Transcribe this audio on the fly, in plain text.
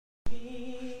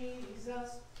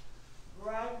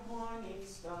bright morning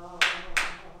star,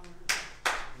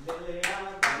 lily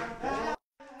of the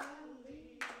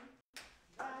valley,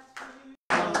 that's who you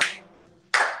are.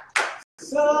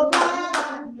 So glad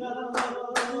I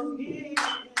know you.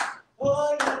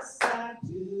 Oh, yes, I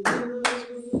do.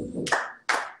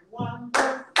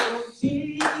 Wonderful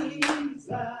Jesus,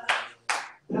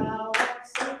 thou art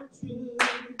so true.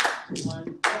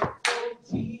 Wonderful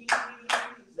Jesus,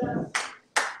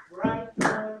 bright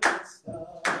morning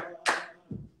star,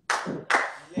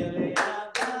 lily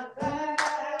of the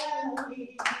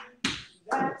valley,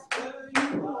 that's who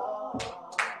you are.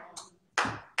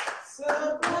 So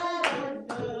glad I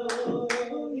know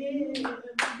him.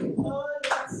 Oh,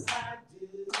 yes, I do.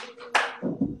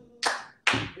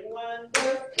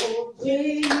 Wonderful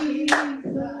Jesus,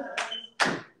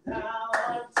 thou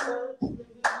art so true.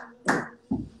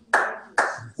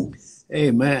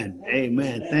 Amen.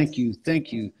 Amen. Thank you.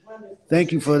 Thank you.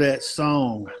 Thank you for that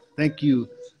song. Thank you.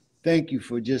 Thank you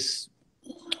for just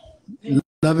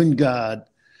loving God.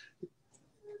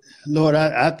 Lord,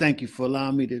 I thank you for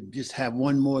allowing me to just have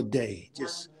one more day.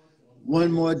 Just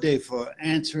one more day for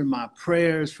answering my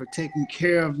prayers, for taking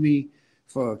care of me,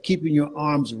 for keeping your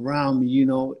arms around me. You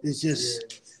know, it's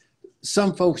just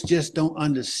some folks just don't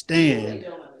understand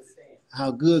how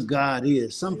good God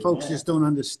is. Some folks just don't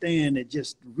understand that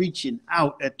just reaching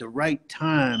out at the right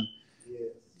time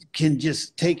can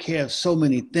just take care of so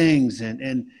many things.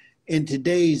 And in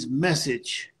today's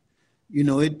message, you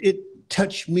know, it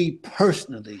touched me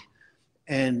personally.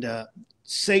 And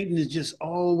Satan is just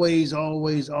always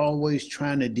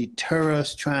trying to deter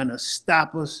us, trying to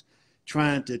stop us,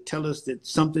 trying to tell us that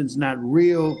something's not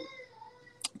real,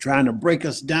 trying to break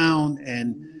us down.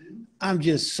 And I'm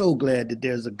just so glad that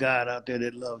there's a God out there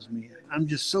that loves me. I'm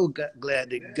just so glad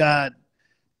that God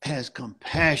has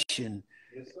compassion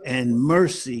and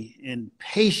mercy and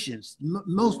patience,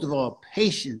 most of all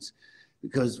patience,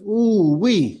 because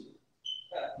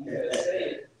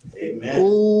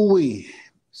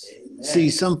see,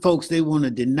 some folks, they want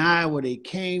to deny where they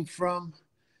came from.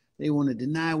 They want to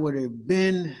deny where they've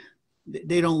been.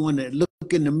 They don't want to look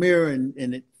in the mirror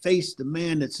and face the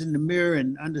man that's in the mirror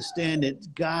and understand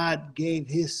that God gave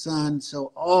his son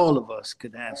so all of us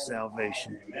could have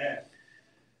salvation. Amen.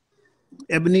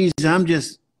 Ebenezer, I'm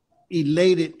just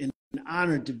elated and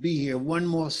honored to be here one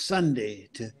more Sunday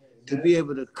to be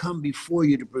able to come before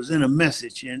you to present a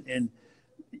message. And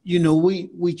you know,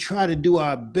 we try to do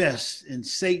our best, and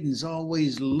Satan's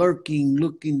always lurking,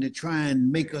 looking to try and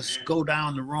make us go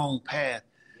down the wrong path.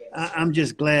 I'm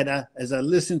just glad as I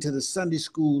listened to the Sunday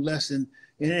school lesson,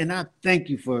 and I thank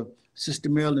you for Sister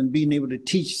Marilyn being able to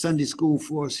teach Sunday school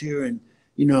for us here. And,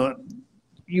 you know,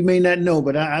 you may not know,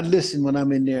 but I listen when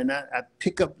I'm in there, and I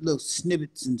pick up little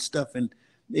snippets and stuff, and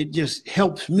it just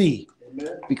helps me.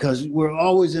 Because we're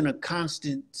always in a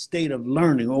constant state of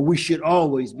learning, or we should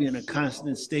always be in a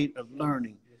constant state of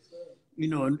learning. You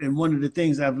know, and one of the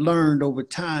things I've learned over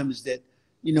time is that,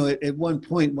 you know, at one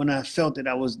point when I felt that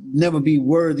I was never be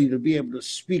worthy to be able to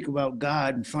speak about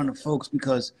God in front of folks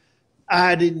because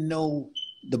I didn't know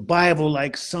the Bible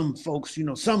like some folks. You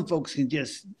know, some folks can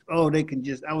just,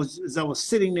 as I was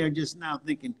sitting there just now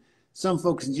thinking, some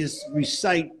folks can just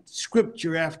recite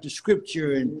scripture after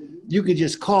scripture, and you can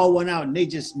just call one out and they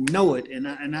just know it. And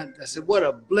I said, what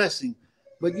a blessing.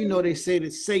 But, you know, they say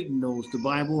that Satan knows the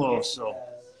Bible also.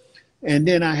 And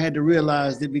then I had to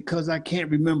realize that because I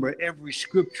can't remember every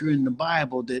scripture in the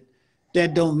Bible,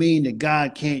 that don't mean that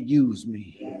God can't use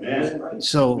me. Amen.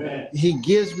 So he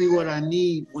gives me what I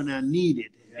need when I need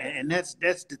it. And that's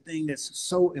the thing that's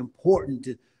so important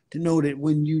to know, that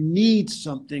when you need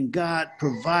something, God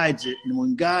provides it. And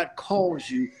when God calls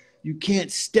you, you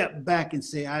can't step back and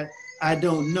say, I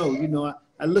don't know. You know,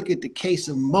 I look at the case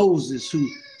of Moses, who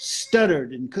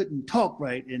stuttered and couldn't talk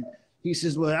right. And he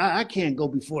says, well, I can't go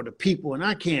before the people and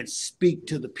I can't speak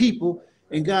to the people.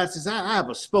 And God says, I have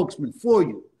a spokesman for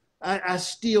you. I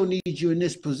still need you in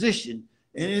this position.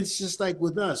 And it's just like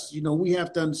with us, you know, we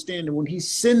have to understand that when he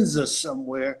sends us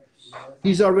somewhere,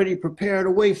 he's already prepared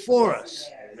a way for us.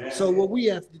 So what we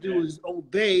have to do is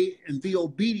obey and be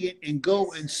obedient and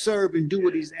go and serve and do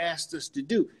what he's asked us to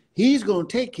do. He's going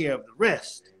to take care of the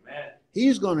rest.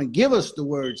 He's going to give us the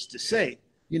words to say.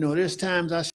 You know, there's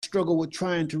times I struggle with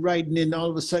trying to write, and then all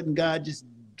of a sudden God just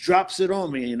drops it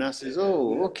on me. And I says,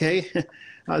 oh, okay,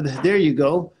 there you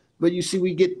go. But you see,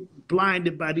 we get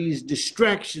blinded by these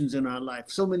distractions in our life.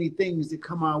 So many things that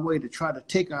come our way to try to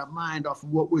take our mind off of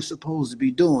what we're supposed to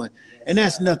be doing. And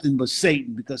that's nothing but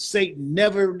Satan, because Satan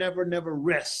never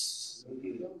rests.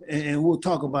 And we'll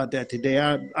talk about that today.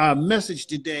 Our message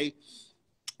today,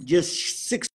 just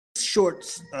 6 short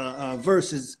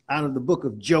verses out of the book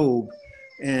of Job.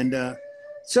 And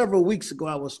several weeks ago,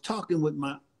 I was talking with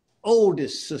my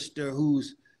oldest sister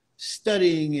who's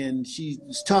studying, and she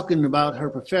was talking about her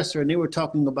professor, and they were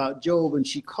talking about Job, and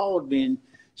she called me and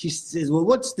she says, well,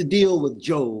 what's the deal with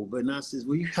Job? And I says,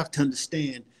 well, you have to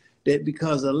understand that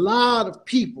because a lot of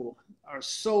people are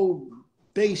so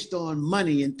based on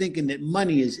money and thinking that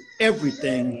money is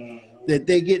everything, that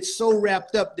they get so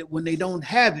wrapped up that when they don't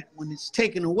have it, when it's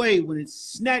taken away, when it's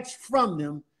snatched from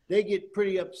them, they get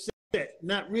pretty upset,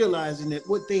 not realizing that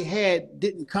what they had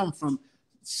didn't come from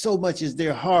so much as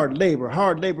their hard labor.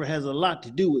 Hard labor has a lot to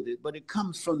do with it, but it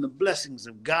comes from the blessings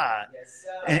of God. Yes,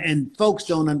 and folks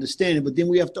don't understand it. But then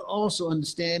we have to also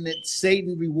understand that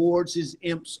Satan rewards his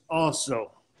imps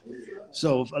also.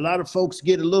 So a lot of folks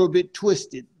get a little bit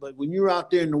twisted, but when you're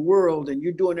out there in the world and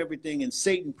you're doing everything and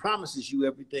Satan promises you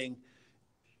everything,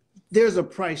 there's a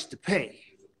price to pay.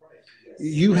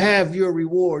 You have your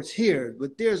rewards here,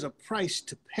 but there's a price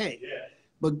to pay.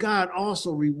 But God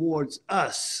also rewards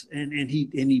us, and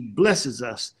he blesses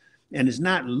us, and it's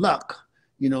not luck.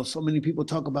 You know, so many people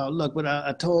talk about luck, but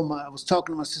I was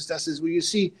talking to my sister, I says, well, you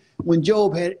see, when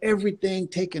Job had everything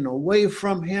taken away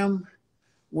from him,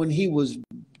 when he was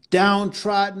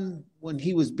downtrodden, when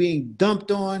he was being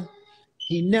dumped on,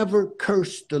 he never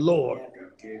cursed the Lord.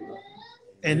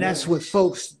 And that's what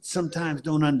folks sometimes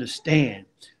don't understand.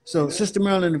 So, Sister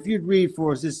Marilyn, if you'd read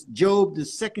for us this Job, the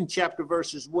 2nd chapter,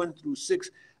 verses 1 through 6.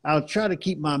 I'll try to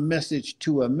keep my message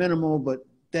to a minimal, but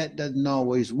that doesn't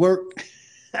always work.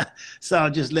 So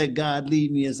I'll just let God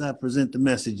lead me as I present the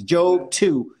message. Job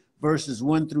 2, verses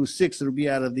 1 through 6. It'll be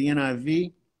out of the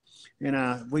NIV. And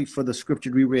I wait for the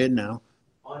scripture to be read now.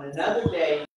 On another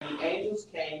day, the angels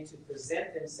came to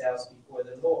present themselves before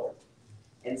the Lord.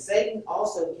 And Satan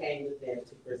also came with them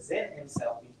to present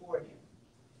himself before him.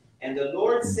 And the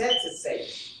Lord said to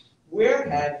Satan, where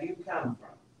have you come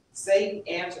from? Satan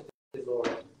answered the Lord,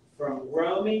 from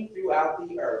roaming throughout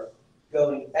the earth,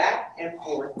 going back and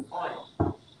forth on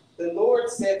it. The Lord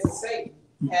said to Satan,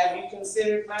 have you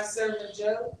considered my servant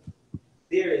Job?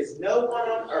 There is no one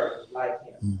on earth like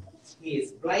him. He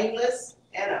is blameless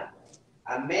and upright,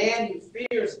 a man who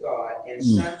fears God and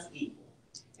shuns evil.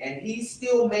 And he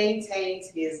still maintains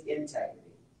his integrity,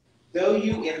 though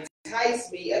you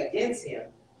entice me against him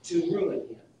to ruin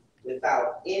him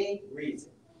without any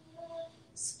reason.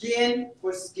 Skin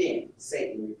for skin,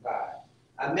 Satan replied.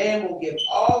 A man will give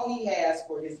all he has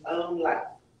for his own life.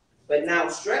 But now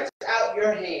stretch out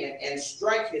your hand and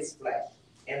strike his flesh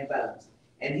and bones,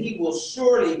 and he will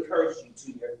surely curse you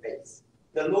to your face.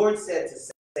 The Lord said to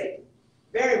Satan,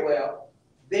 very well,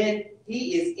 then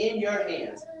he is in your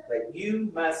hands, but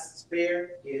you must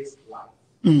spare his life.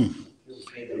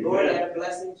 May the Lord add a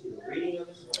blessing to the reading of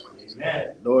his word.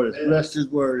 Amen. Lord has blessed his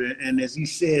word. And as he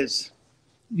says,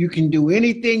 you can do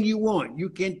anything you want. You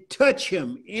can touch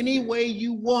him any way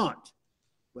you want,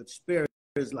 but spare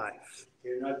his life.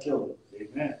 You're not killed him.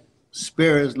 Amen.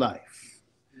 Spare his life.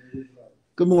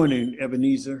 Good morning,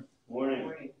 Ebenezer.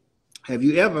 Morning. Have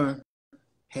you ever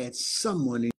had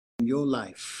someone in your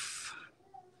life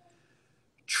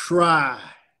try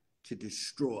to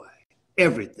destroy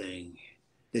everything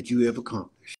that you have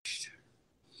accomplished?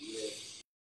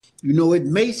 You know, it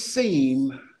may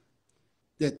seem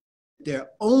that their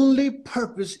only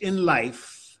purpose in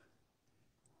life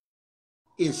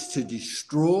is to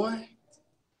destroy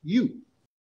you.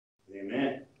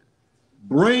 Amen.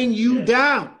 Bring you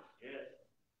down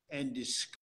and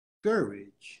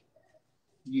discourage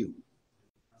you.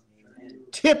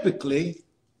 Typically,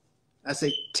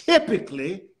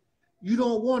 you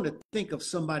don't want to think of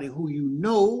somebody who you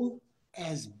know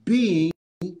as being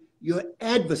your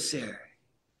adversary.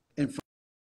 And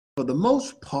for the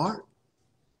most part,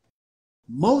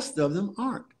 most of them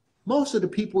aren't. Most of the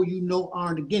people you know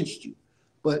aren't against you.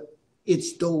 But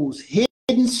it's those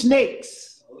hidden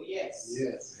snakes. Oh, yes.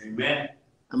 Yes. Amen.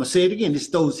 I'm going to say it again. It's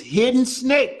those hidden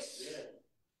snakes.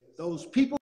 Those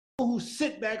people who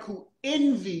sit back, who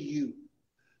envy you.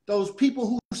 Those people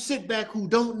who sit back, who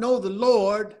don't know the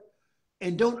Lord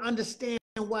and don't understand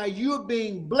why you're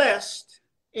being blessed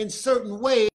in certain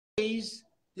ways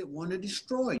that want to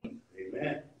destroy you.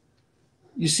 Amen.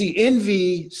 You see,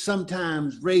 envy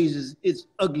sometimes raises its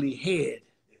ugly head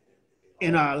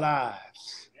in our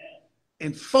lives.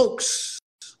 And folks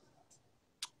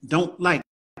don't like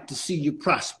to see you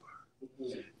prosper.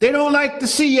 They don't like to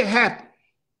see you happy.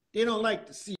 They don't like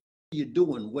to see you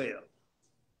doing well.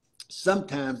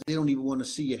 Sometimes they don't even want to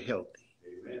see you healthy.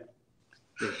 Amen.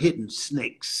 The hidden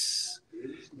snakes.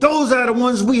 Those are the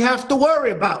ones we have to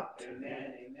worry about.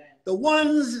 Amen. The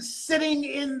ones sitting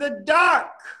in the dark,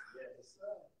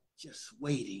 just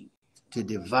waiting to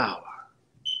devour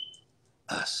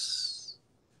us.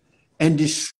 and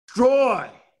destroy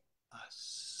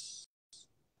us.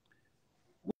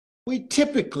 We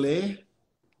typically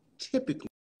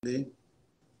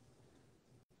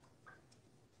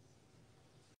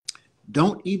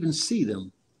don't even see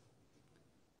them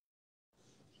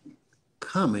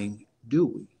coming, do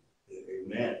we?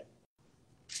 Amen.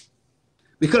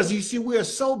 Because you see, we are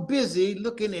so busy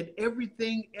looking at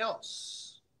everything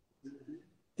else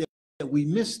that we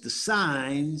miss the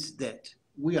signs that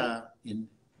we are in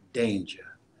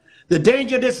danger. The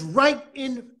danger that's right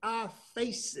in our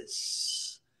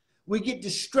faces. We get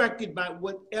distracted by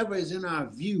whatever is in our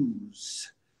views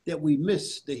that we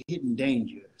miss the hidden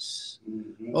dangers.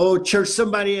 Mm-hmm. Oh, church,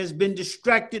 somebody has been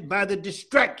distracted by the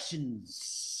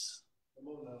distractions.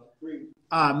 Come on now.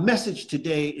 Our message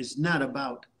today is not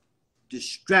about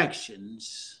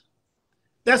distractions.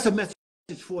 That's a message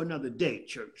for another day,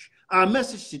 church. Our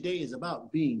message today is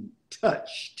about being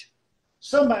touched.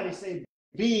 Somebody say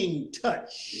being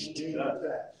touched.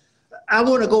 I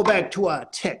want to go back to our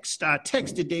text. Our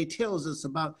text today tells us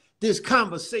about this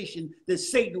conversation that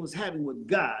Satan was having with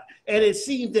God. And it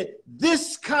seems that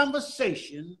this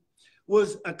conversation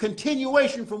was a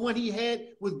continuation from what he had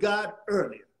with God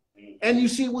earlier. And you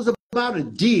see, it was about a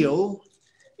deal.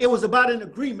 It was about an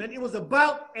agreement. It was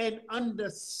about an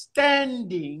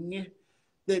understanding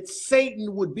that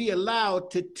Satan would be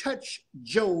allowed to touch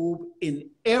Job in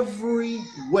every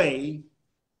way,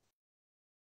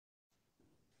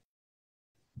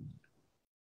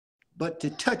 but to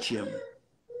touch him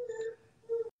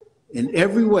in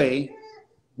every way,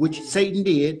 which Satan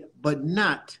did, but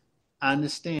not, I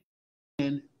understand,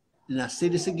 and I say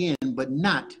this again, but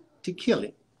not to kill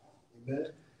him. Amen.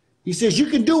 He says, you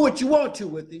can do what you want to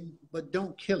with him, but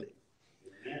don't kill him.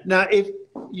 Amen. Now, if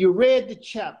you read the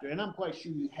chapter, and I'm quite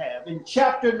sure you have, in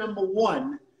chapter number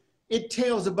 1, it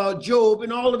tells about Job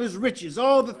and all of his riches,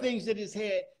 all the things that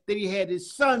he had,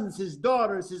 his sons, his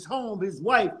daughters, his home, his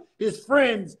wife, his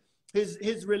friends,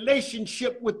 his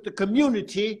relationship with the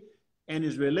community, and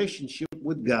his relationship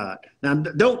with God. Now,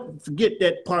 don't forget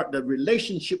that part, the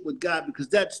relationship with God, because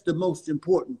that's the most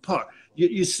important part.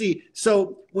 You see,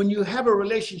 so when you have a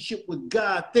relationship with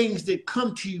God, things that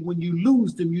come to you, when you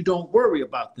lose them, you don't worry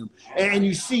about them. And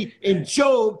you see in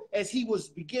Job, as he was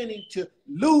beginning to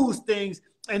lose things,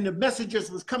 and the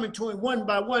messengers was coming to him one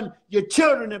by one, your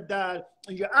children have died,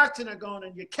 and your oxen are gone,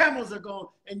 and your camels are gone,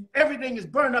 and everything is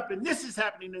burned up, and this is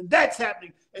happening, and that's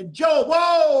happening. And Job,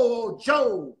 whoa,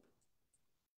 Job.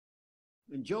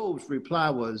 And Job's reply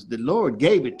was, the Lord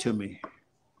gave it to me.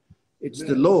 It's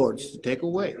the Lord's to take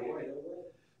away.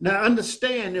 Now,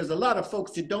 understand, there's a lot of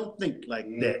folks that don't think like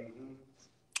that.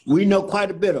 We know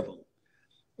quite a bit of them.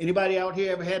 Anybody out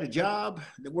here ever had a job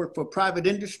that worked for private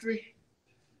industry?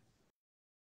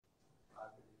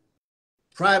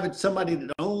 Private, somebody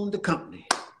that owned the company.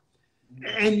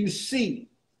 And you see,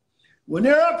 when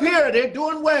they're up here, they're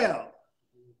doing well.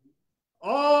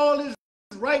 All is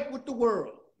right with the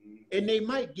world. And they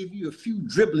might give you a few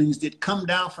dribblings that come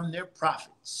down from their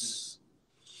profits.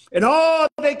 And all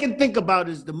they can think about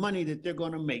is the money that they're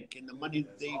going to make and the money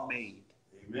that they made.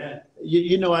 Amen.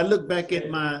 You know, I look back at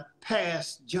my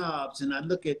past jobs and I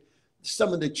look at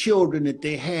some of the children that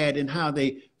they had and how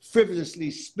they frivolously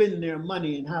spend their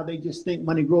money and how they just think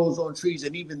money grows on trees.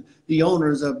 And even the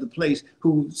owners of the place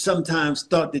who sometimes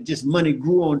thought that just money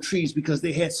grew on trees because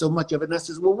they had so much of it. And I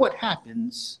says, well, what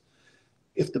happens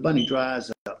if the money dries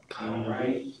up? All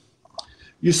right.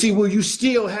 You see, will you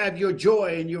still have your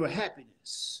joy and your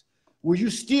happiness? Will you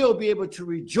still be able to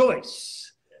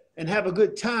rejoice and have a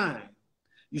good time?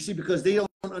 You see, because they don't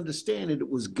understand that it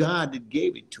was God that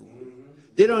gave it to them.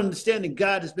 They don't understand that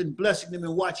God has been blessing them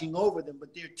and watching over them,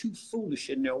 but they're too foolish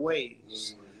in their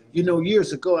ways. You know,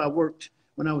 years ago, I worked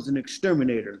when I was an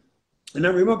exterminator. And I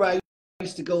remember I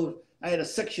used to go, I had a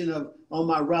section on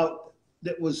my route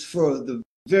that was for the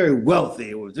very wealthy.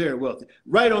 It was very wealthy.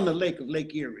 Right on the lake of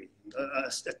Lake Erie,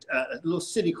 a little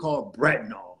city called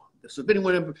Bracknell. So if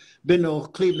anyone ever been to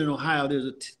Cleveland, Ohio, there's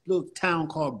a little town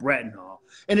called Bracknell.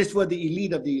 And it's where the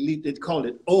elite of the elite, they call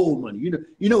it old money.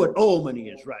 You know what old money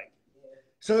is, right?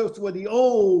 So it's where the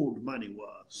old money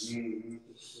was. Mm-hmm.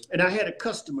 And I had a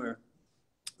customer,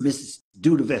 Mrs.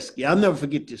 Dudovesky. I'll never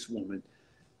forget this woman.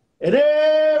 And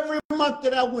every month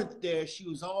that I went there, she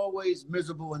was always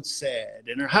miserable and sad.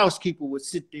 And her housekeeper would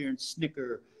sit there and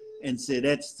snicker and say,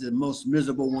 that's the most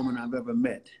miserable woman I've ever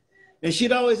met. And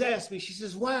she'd always ask me, she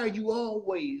says, why are you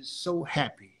always so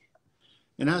happy?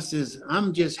 And I says,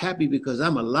 I'm just happy because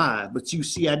I'm alive. But you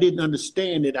see, I didn't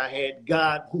understand that I had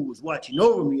God who was watching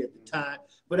over me at the time.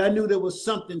 But I knew there was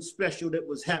something special that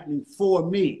was happening for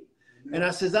me. And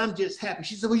I says, I'm just happy.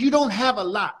 She said, well, you don't have a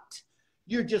lot.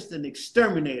 You're just an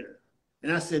exterminator.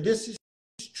 And I said, this is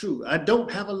true. I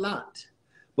don't have a lot,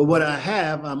 but what I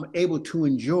have, I'm able to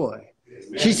enjoy.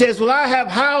 Amen. She says, well, I have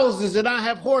houses and I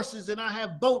have horses and I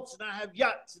have boats and I have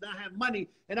yachts and I have money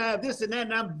and I have this and that,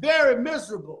 and I'm very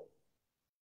miserable.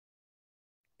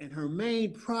 And her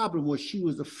main problem was she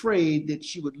was afraid that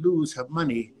she would lose her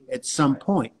money at some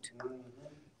point.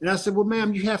 And I said, well,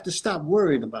 ma'am, you have to stop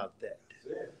worrying about that.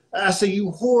 I said,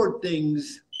 you hoard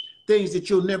things that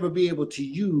you'll never be able to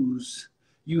use.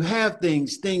 You have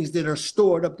things that are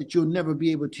stored up that you'll never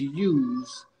be able to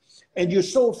use. And you're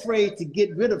so afraid to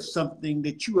get rid of something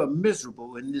that you are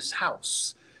miserable in this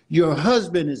house. Your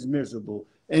husband is miserable,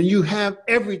 and you have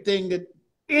everything that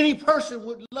any person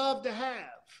would love to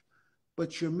have,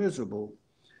 but you're miserable.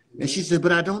 And she said,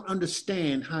 but I don't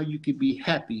understand how you could be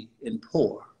happy and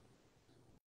poor.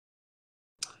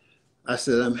 I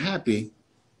said, I'm happy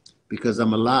because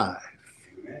I'm alive.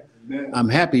 Amen. I'm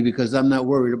happy because I'm not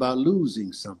worried about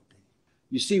losing something.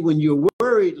 You see, when you're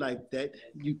worried like that,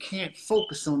 you can't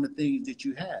focus on the things that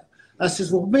you have. I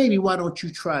says, well, maybe why don't you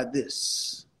try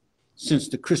this since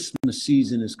the Christmas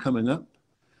season is coming up?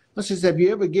 I says, have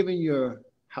you ever given your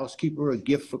housekeeper a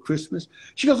gift for Christmas?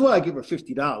 She goes, well, I give her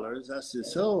 $50. I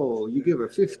says, oh, you give her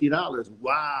 $50?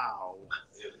 Wow.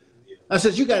 I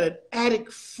says, you got an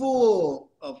attic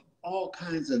full of all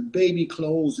kinds of baby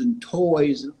clothes and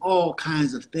toys and all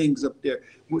kinds of things up there.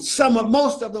 With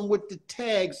most of them with the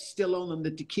tags still on them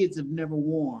that the kids have never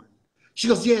worn. She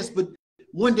goes, yes, but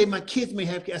one day my kids may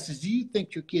have. I says, do you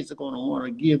think your kids are going to want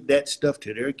to give that stuff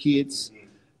to their kids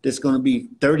that's going to be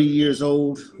 30 years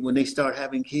old when they start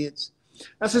having kids?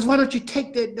 I says, why don't you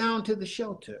take that down to the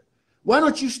shelter? Why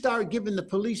don't you start giving the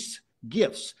police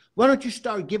gifts? Why don't you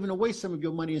start giving away some of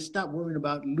your money and stop worrying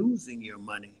about losing your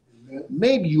money?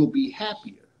 Maybe you'll be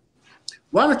happier.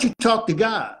 Why don't you talk to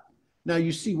God? Now,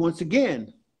 you see, once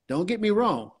again, don't get me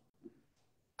wrong.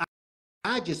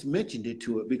 I just mentioned it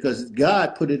to her because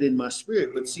God put it in my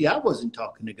spirit. But see, I wasn't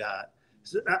talking to God.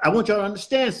 So I want y'all to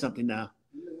understand something now.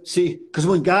 See, because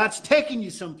when God's taking you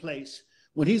someplace,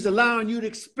 when he's allowing you to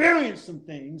experience some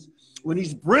things, when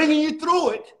he's bringing you through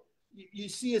it, you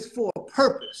see it's for a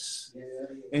purpose.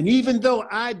 And even though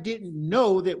I didn't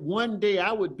know that one day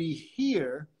I would be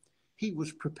here, he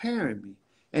was preparing me.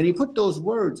 And he put those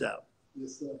words out.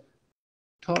 Yes, sir.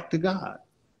 Talk to God.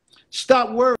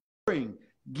 Stop worrying.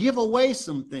 Give away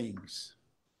some things.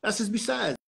 That's just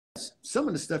besides. Some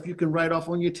of the stuff you can write off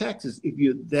on your taxes if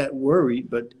you're that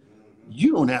worried, but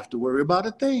you don't have to worry about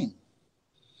a thing.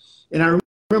 And I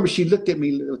remember she looked at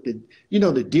me with the,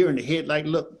 the deer in the headlight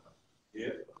look. Yeah.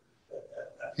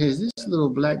 Has this little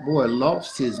black boy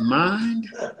lost his mind?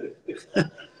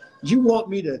 You want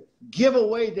me to give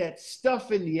away that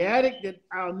stuff in the attic that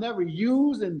I'll never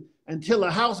use, and until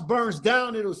a house burns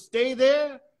down, it'll stay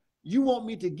there? You want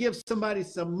me to give somebody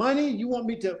some money? You want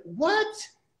me to what?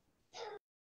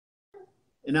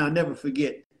 And I'll never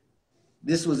forget,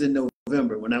 this was in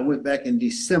November. When I went back in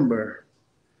December,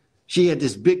 she had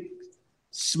this big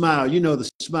smile. You know the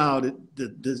smile that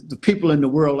the people in the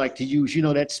world like to use. You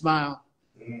know that smile?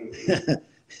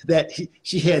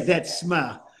 She had that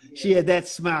smile. She had that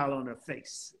smile on her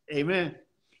face. Amen.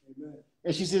 Amen.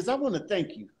 And she says, I want to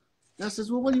thank you. And I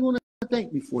says, well, what do you want to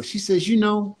thank me for? She says,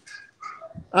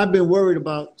 I've been worried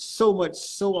about so much,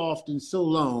 so often, so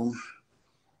long.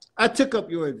 I took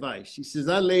up your advice. She says,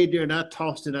 I laid there and I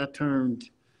tossed and I turned.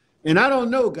 And I don't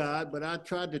know God, but I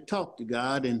tried to talk to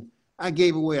God and I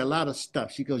gave away a lot of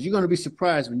stuff. She goes, you're going to be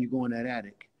surprised when you go in that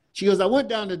attic. She goes, I went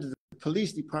down to the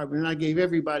police department and I gave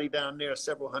everybody down there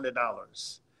several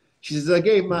 $100s. She says, I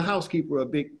gave my housekeeper a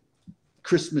big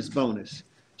Christmas bonus.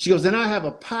 She goes, and I have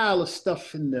a pile of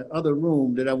stuff in the other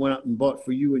room that I went out and bought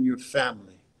for you and your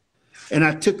family. And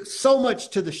I took so much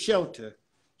to the shelter.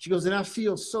 She goes, and I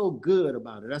feel so good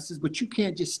about it. I says, but you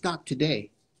can't just stop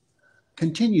today.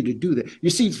 Continue to do that.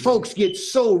 You see, folks get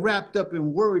so wrapped up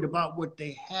and worried about what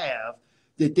they have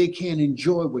that they can't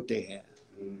enjoy what they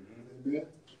have. Mm-hmm.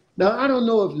 Now, I don't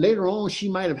know if later on she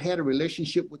might have had a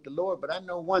relationship with the Lord, but I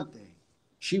know one thing.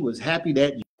 She was happy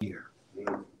that year.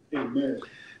 Amen.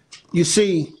 You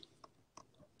see,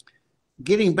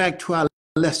 getting back to our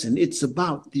lesson, it's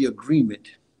about the agreement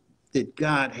that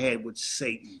God had with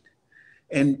Satan.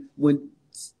 And when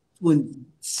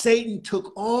Satan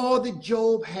took all that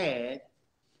Job had,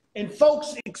 and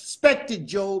folks expected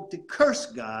Job to curse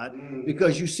God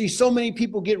because you see so many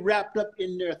people get wrapped up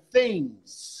in their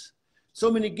things. So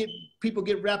many people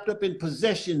get wrapped up in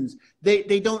possessions.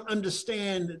 They don't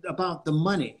understand about the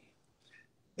money.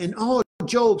 And all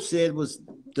Job said was,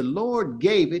 the Lord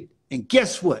gave it, and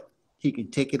guess what? He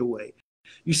can take it away.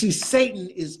 You see, Satan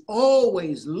is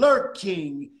always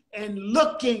lurking and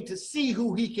looking to see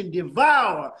who he can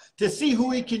devour, to see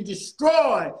who he can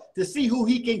destroy, to see who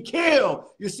he can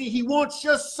kill. You see, he wants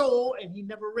your soul and he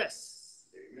never rests.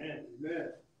 Amen.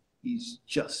 Amen. He's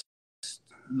just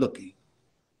looking,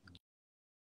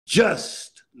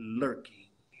 just lurking,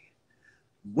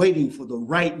 waiting for the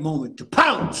right moment to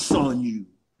pounce on you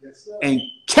and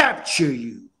capture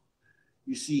you.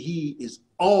 You see, he is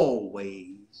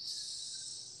always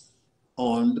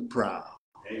on the prowl.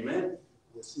 Amen.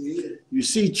 You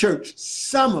see, church,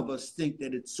 some of us think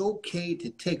that it's okay to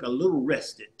take a little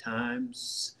rest at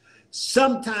times.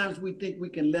 Sometimes we think we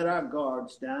can let our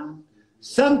guards down.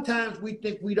 Sometimes we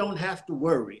think we don't have to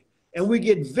worry. And we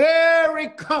get very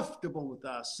comfortable with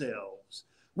ourselves.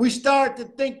 We start to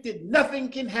think that nothing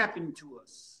can happen to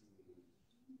us.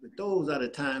 But those are the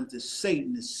times that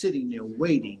Satan is sitting there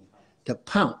waiting to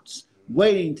pounce,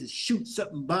 waiting to shoot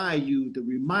something by you to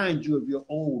remind you of your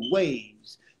old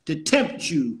ways, to tempt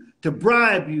you, to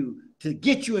bribe you, to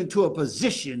get you into a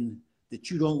position that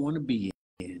you don't want to be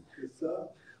in.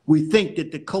 We think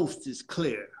that the coast is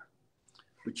clear,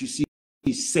 but you see,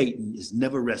 Satan is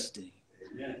never resting.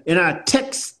 Amen. In our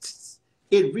text,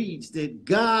 it reads that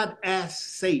God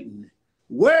asked Satan,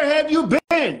 "Where have you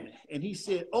been?" And he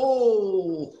said,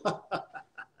 "Oh,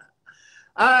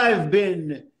 I've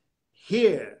been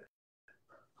here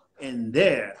and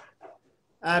there.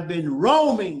 I've been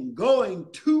roaming, going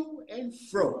to and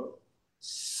fro,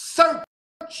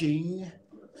 searching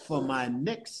for my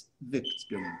next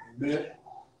victim." Amen.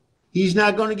 He's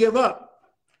not going to give up.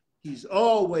 He's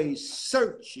always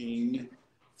searching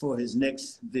for his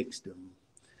next victim.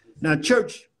 Now,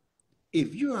 church,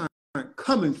 if you aren't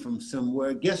coming from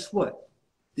somewhere, guess what?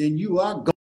 Then you are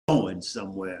going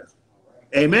somewhere.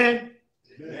 Amen?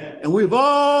 Amen. And we've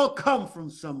all come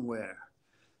from somewhere.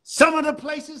 Some of the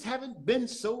places haven't been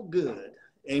so good.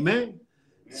 Amen?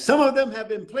 Some of them have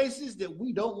been places that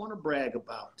we don't want to brag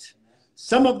about.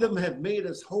 Some of them have made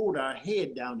us hold our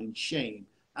head down in shame.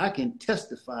 I can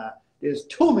testify there's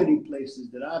too many places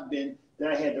that I've been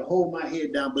that I had to hold my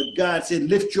head down. But God said,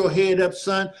 "Lift your head up,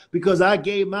 son, because I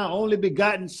gave my only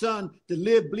begotten son to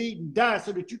live, bleed, and die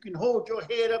so that you can hold your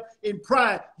head up in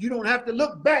pride. You don't have to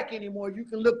look back anymore. You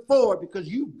can look forward because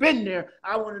you've been there.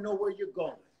 I want to know where you're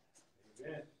going."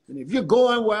 Amen. And if you're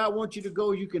going where I want you to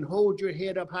go, you can hold your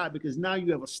head up high because now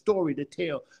you have a story to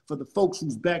tell for the folks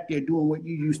who's back there doing what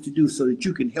you used to do so that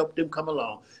you can help them come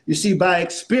along. You see, by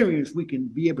experience, we can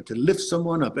be able to lift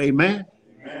someone up. Amen?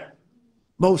 Amen.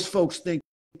 Most folks think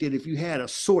that if you had a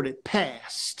sordid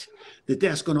past, that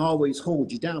that's going to always hold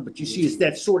you down. But you see, it's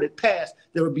that sordid past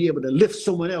that will be able to lift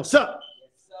someone else up.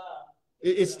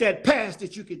 It's that past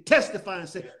that you can testify and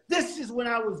say, "This is when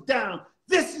I was down.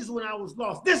 This is when I was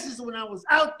lost. This is when I was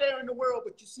out there in the world."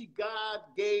 But you see, God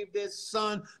gave this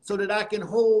son so that I can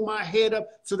hold my head up,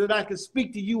 so that I can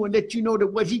speak to you and let you know that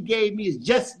what he gave me is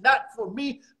just not for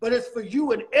me, but it's for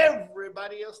you and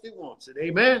everybody else that wants it.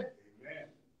 Amen?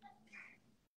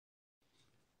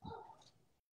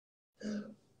 Amen.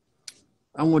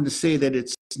 I want to say that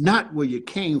it's not where you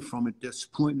came from at this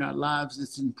point in our lives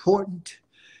that's important.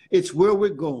 It's where we're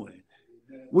going.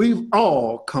 We've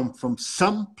all come from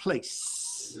some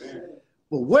place.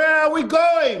 But where are we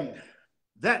going?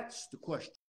 That's the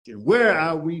question. Where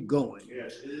are we going?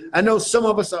 I know some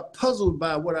of us are puzzled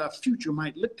by what our future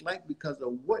might look like because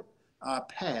of what our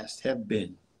past have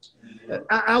been.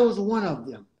 I was one of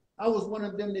them. I was one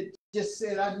of them that just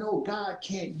said, "I know God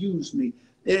can't use me."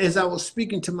 As I was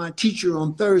speaking to my teacher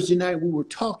on Thursday night, we were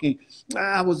talking.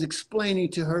 I was explaining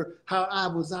to her how I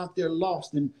was out there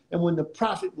lost. And when the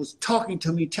prophet was talking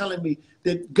to me, telling me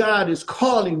that God is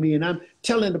calling me, and I'm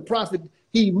telling the prophet,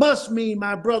 he must mean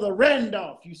my brother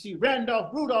Randolph. You see,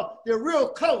 Randolph, Rudolph, they're real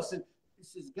close. And he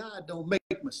says, God don't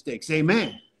make mistakes.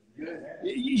 Amen.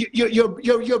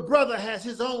 Your brother has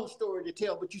his own story to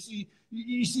tell, but you see,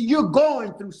 you're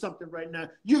going through something right now.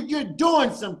 You're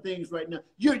doing some things right now.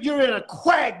 You're in a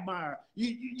quagmire.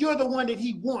 You're the one that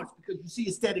he wants, because you see,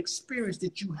 it's that experience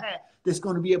that you have that's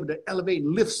going to be able to elevate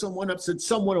and lift someone up, so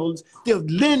someone else, they'll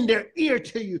lend their ear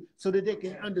to you so that they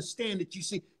can understand that you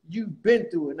see, you've been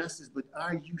through it. And I says, but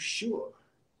are you sure?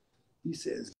 He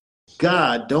says,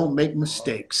 God don't make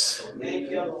mistakes. Thank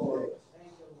you, Lord.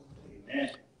 Amen.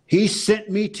 He sent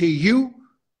me to you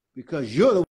because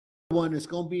you're the one that's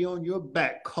going to be on your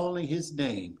back calling his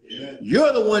name. Amen.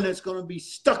 You're the one that's going to be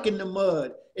stuck in the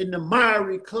mud, in the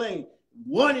miry clay,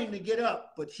 wanting to get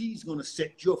up, but he's going to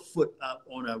set your foot up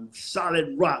on a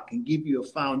solid rock and give you a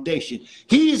foundation.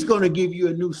 He's going to give you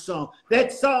a new song.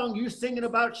 That song you're singing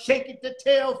about, shake it the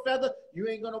tail feather, you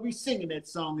ain't going to be singing that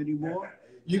song anymore.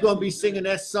 You're going to be singing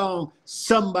that song,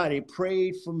 somebody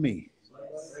prayed for me.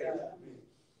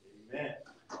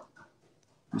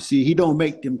 You see, he don't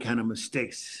make them kind of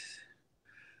mistakes.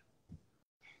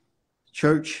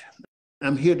 Church,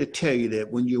 I'm here to tell you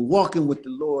that when you're walking with the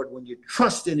Lord, when you're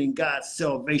trusting in God's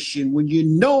salvation, when you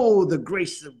know the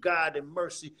grace of God and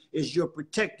mercy is your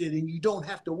protected, and you don't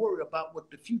have to worry about what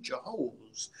the future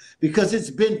holds because it's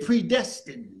been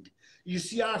predestined. You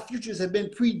see, our futures have been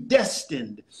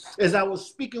predestined. As I was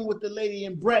speaking with the lady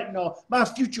in Bracknell, my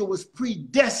future was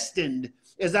predestined.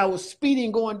 As I was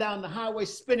speeding, going down the highway,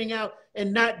 spinning out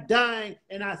and not dying,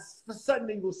 and I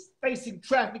suddenly was facing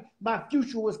traffic, my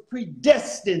future was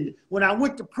predestined. When I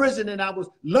went to prison and I was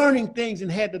learning things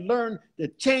and had to learn to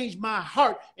change my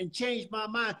heart and change my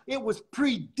mind, it was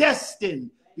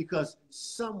predestined because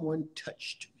someone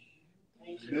touched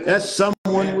me. That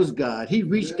someone was God. He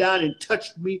reached down and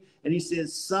touched me, and he said,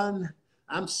 son,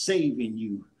 I'm saving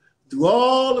you. Through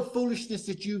all the foolishness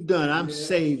that you've done, I'm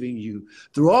saving you.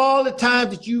 Through all the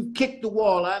times that you've kicked the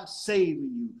wall, I'm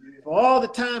saving you. For all the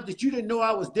times that you didn't know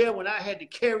I was there when I had to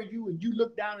carry you and you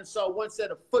looked down and saw one set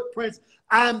of footprints,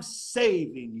 I'm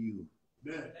saving you.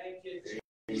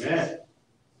 Amen.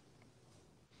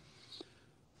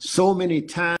 So many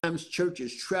times,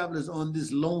 churches, travelers on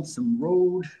this lonesome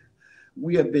road,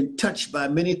 we have been touched by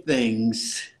many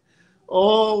things.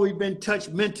 Oh, we've been touched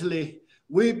mentally.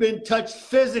 We've been touched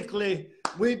physically.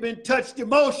 We've been touched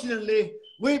emotionally.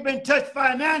 We've been touched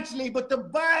financially. But the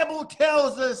Bible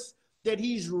tells us that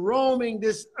he's roaming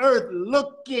this earth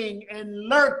looking and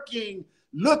lurking,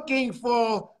 looking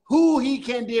for who he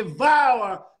can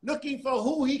devour, looking for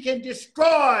who he can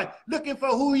destroy, looking for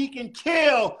who he can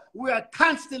kill. We are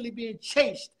constantly being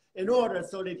chased in order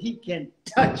so that he can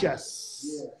touch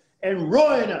us and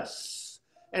ruin us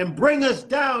and bring us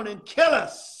down and kill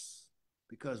us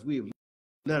because we've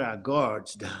let our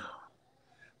guards down.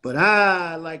 But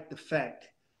I love the fact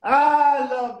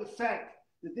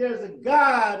that there's a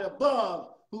God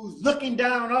above who's looking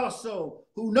down also,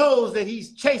 who knows that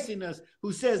he's chasing us,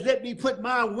 who says, let me put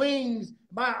my wings,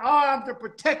 my arms of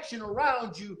protection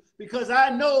around you because I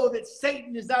know that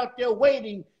Satan is out there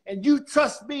waiting and you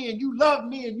trust me and you love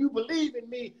me and you believe in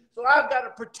me, so I've got to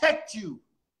protect you.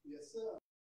 Yes, sir.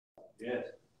 Yes.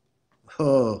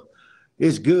 Oh,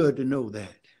 it's good to know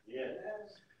that. Yes.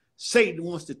 Satan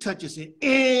wants to touch us in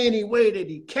any way that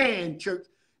he can, church,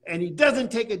 and he doesn't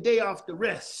take a day off to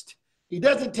rest. He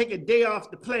doesn't take a day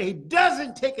off to play. He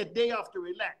doesn't take a day off to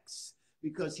relax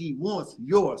because he wants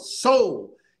your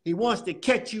soul. He wants to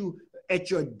catch you at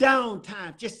your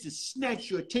downtime just to snatch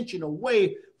your attention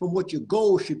away from what your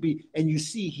goal should be. And you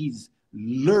see he's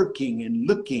lurking and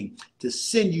looking to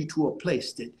send you to a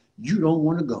place that you don't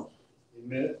want to go.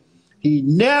 Amen. He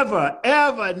never,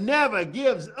 ever, never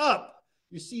gives up.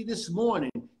 You see, this morning,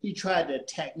 he tried to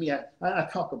attack me. I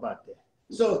talk about that.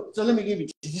 So let me give you,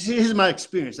 here's my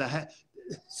experience.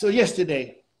 So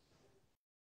yesterday,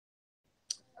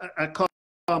 I called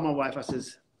my wife. I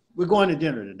says, we're going to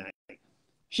dinner tonight.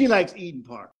 She likes Eden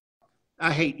Park.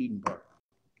 I hate Eden Park.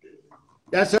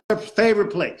 That's her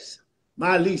favorite place,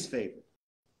 my least favorite.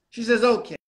 She says,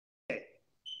 okay.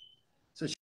 So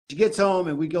she gets home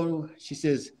and we go, she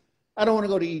says, I don't want to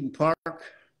go to Eden Park.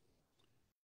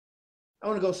 I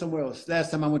want to go somewhere else.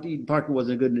 Last time I went to Eden Park, it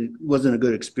wasn't a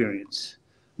good experience.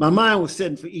 My mind was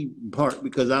setting for Eden Park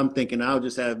because I'm thinking I'll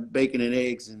just have bacon and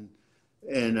eggs and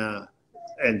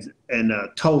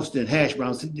toast and hash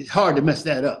browns. It's hard to mess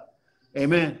that up.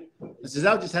 Amen. I says,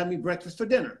 I'll just have me breakfast for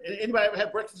dinner. Anybody ever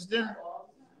have breakfast for dinner?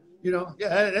 You know,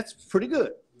 yeah, that's pretty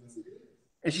good.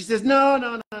 And she says,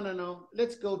 no.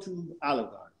 Let's go to Olive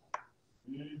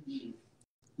Garden.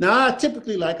 Now, I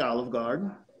typically like Olive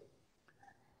Garden.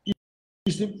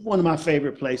 It's one of my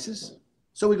favorite places.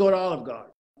 So we go to Olive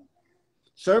Garden.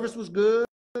 Service was good.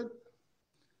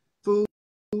 Food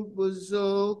was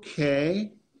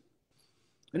okay.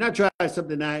 And I tried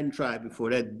something I hadn't tried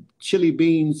before, that chili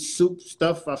bean soup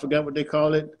stuff. I forgot what they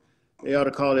call it. They ought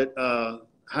to call it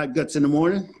hot guts in the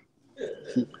morning.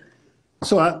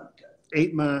 So I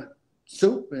ate my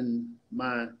soup and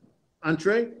my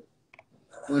entree.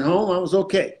 Went home, I was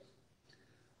okay.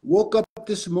 Woke up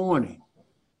this morning.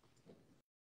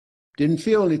 Didn't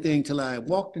feel anything till I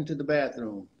walked into the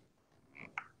bathroom.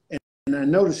 And I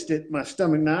noticed that my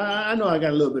stomach, now I know I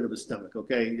got a little bit of a stomach,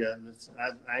 okay?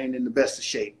 I ain't in the best of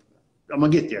shape. I'm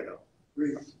gonna get there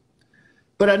though.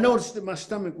 But I noticed that my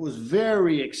stomach was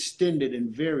very extended and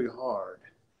very hard.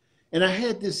 And I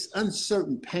had this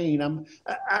uncertain pain.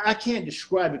 I can't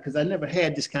describe it because I never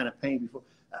had this kind of pain before.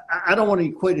 I don't want to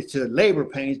equate it to labor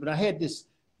pains, but I had this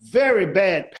very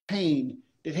bad pain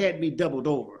that had me doubled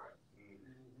over.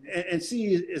 And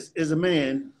see, as a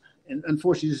man, and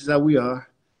unfortunately this is how we are,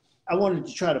 I wanted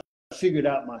to try to figure it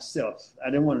out myself. I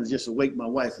didn't want to just wake my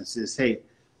wife and say, hey,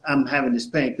 I'm having this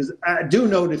pain. Because I do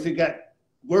know that if it got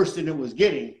worse than it was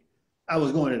getting, I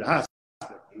was going to the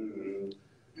hospital.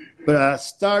 But I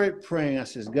started praying. I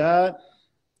says, God,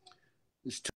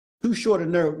 it's too short a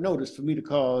notice for me to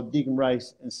call Deacon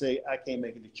Rice and say, I can't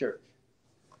make it to church.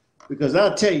 Because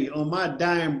I'll tell you, on my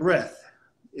dying breath,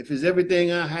 if it's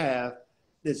everything I have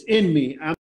that's in me,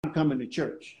 I'm coming to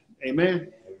church.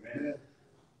 Amen? Amen.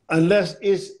 Unless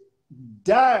it's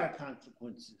dire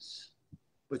consequences.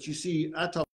 But you see, I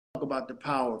talk about the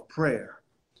power of prayer.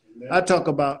 Amen. I talk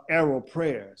about arrow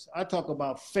prayers. I talk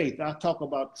about faith. I talk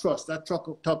about trust. I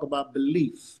talk about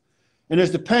belief. And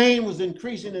as the pain was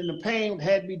increasing and the pain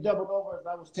had me doubled over as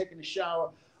I was taking a shower,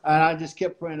 and I just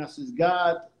kept praying. I says,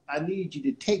 God, I need you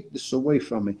to take this away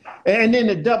from me. And then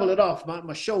to double it off,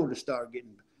 my shoulder started getting.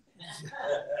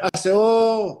 I said,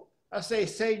 oh, I say,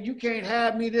 Satan, you can't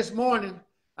have me this morning.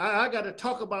 I got to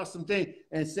talk about some things.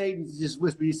 And Satan just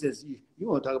whispered, he says, you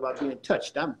want to talk about being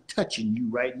touched? I'm touching you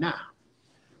right now.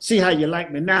 See how you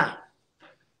like me now.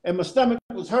 And my stomach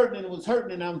was hurting and it was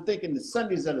hurting. And I'm thinking the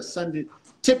Sundays are the Sunday.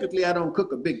 Typically, I don't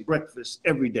cook a big breakfast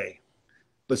every day.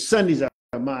 But Sundays are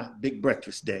my big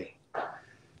breakfast day.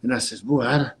 And I says, boy,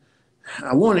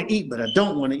 I want to eat, but I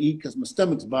don't want to eat because my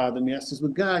stomach's bothering me. I says,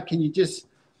 well, God, can you just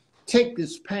take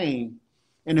this pain?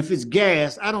 And if it's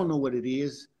gas, I don't know what it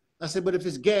is. I said, but if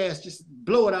it's gas, just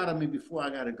blow it out of me before I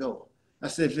got to go. I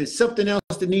said, if it's something else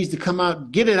that needs to come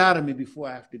out, get it out of me before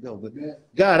I have to go. But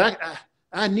God,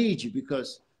 I need you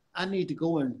because I need to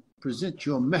go and present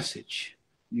your message.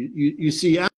 You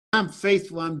see, I'm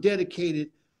faithful, I'm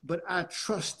dedicated, but I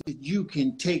trust that you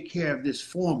can take care of this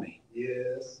for me.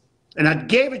 Yes. And I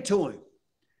gave it to him.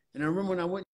 And I remember when I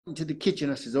went into the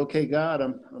kitchen, I says, okay, God,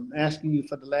 I'm asking you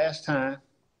for the last time.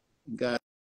 And God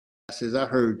says, I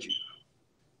heard you.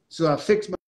 So I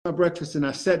fixed my breakfast and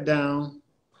I sat down.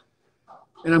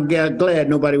 And I'm glad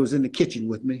nobody was in the kitchen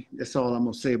with me. That's all I'm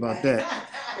going to say about that.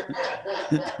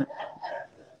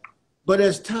 But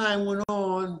as time went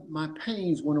on, my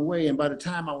pains went away. And by the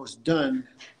time I was done,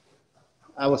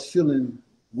 I was feeling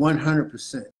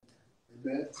 100%.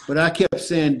 Amen. But I kept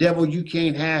saying, devil, you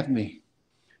can't have me.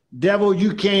 Devil,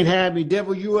 you can't have me.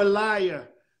 Devil, you're a liar.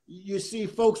 You see,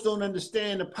 folks don't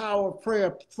understand the power of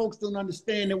prayer. Folks don't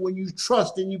understand that when you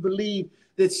trust and you believe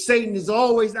that Satan is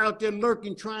always out there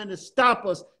lurking, trying to stop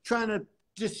us, trying to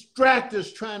distract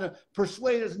us, trying to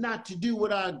persuade us not to do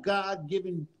what our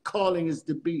God-given calling is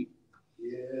to be.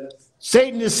 Yes.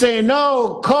 Satan is saying,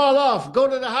 no, call off, go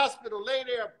to the hospital, lay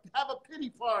there, have a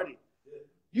pity party.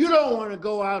 You don't want to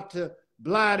go out to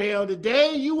Blithedale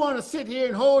today. You want to sit here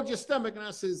and hold your stomach. And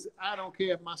I says, I don't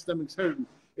care if my stomach's hurting.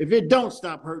 If it don't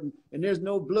stop hurting and there's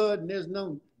no blood and there's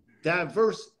no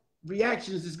diverse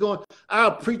reactions that's going,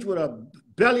 I'll preach with a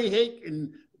belly ache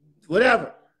and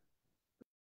whatever.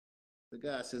 But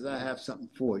God says, I have something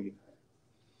for you.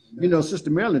 You know,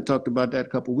 Sister Marilyn talked about that a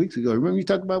couple of weeks ago. Remember you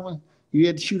talked about when you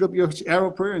had to shoot up your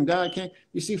arrow prayer and God can't?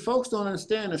 You see, folks don't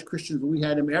understand as Christians when we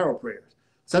had them arrow prayers.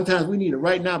 Sometimes we need a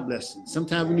right now blessing.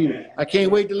 Sometimes we need I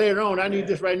can't wait till later on. I need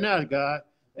this right now, God.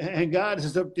 And God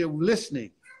is up there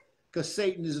listening because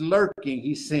Satan is lurking.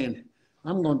 He's saying,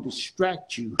 I'm going to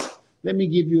distract you. Let me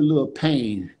give you a little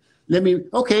pain.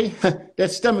 Okay,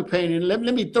 that stomach pain, and let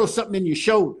me throw something in your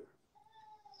shoulder.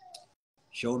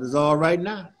 Shoulder's all right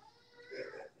now.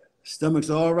 Stomach's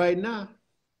all right now.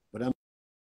 But I'm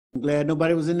glad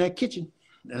nobody was in that kitchen.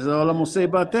 That's all I'm going to say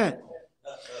about that.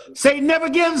 Satan never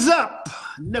gives up.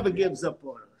 Never gives up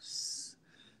on us.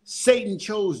 Satan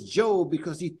chose Job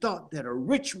because he thought that a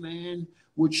rich man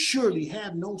would surely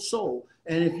have no soul.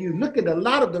 And if you look at a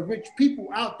lot of the rich people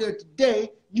out there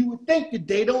today, you would think that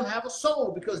they don't have a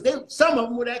soul because some of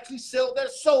them would actually sell their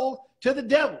soul to the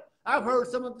devil. I've heard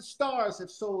some of the stars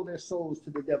have sold their souls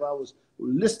to the devil. I was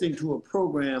listening to a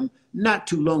program not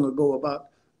too long ago about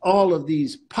all of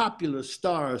these popular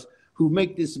stars who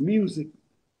make this music.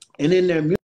 And in their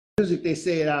music, they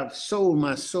say, I've sold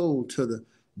my soul to the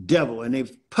devil. And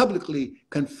they've publicly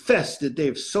confessed that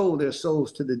they've sold their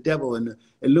souls to the devil and the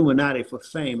Illuminati for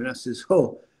fame. And I says,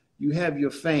 oh, you have your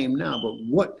fame now, but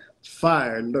what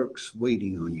fire lurks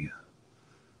waiting on you?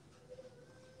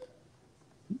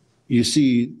 You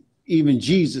see, even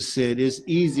Jesus said it's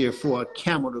easier for a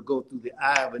camel to go through the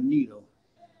eye of a needle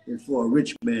than for a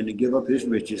rich man to give up his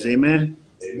riches. Amen?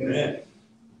 Amen.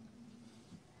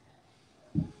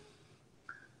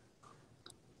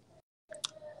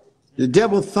 The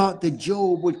devil thought that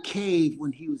Job would cave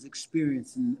when he was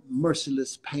experiencing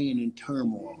merciless pain and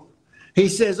turmoil. He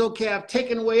says, okay, I've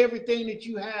taken away everything that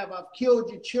you have. I've killed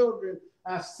your children.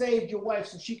 I've saved your wife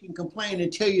so she can complain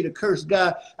and tell you to curse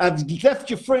God. I've left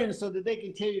your friends so that they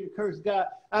can tell you to curse God.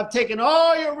 I've taken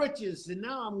all your riches, and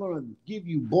now I'm going to give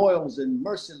you boils and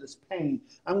merciless pain.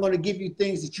 I'm going to give you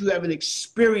things that you haven't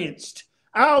experienced.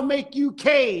 I'll make you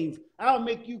cave. I'll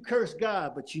make you curse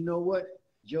God. But you know what?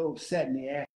 Job sat in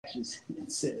the ashes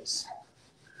and says,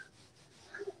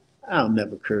 I'll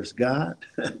never curse God.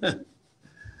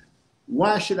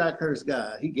 Why should I curse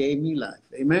God? He gave me life.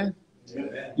 Amen?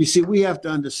 Amen. You see, we have to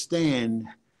understand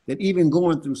that even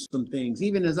going through some things,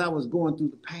 even as I was going through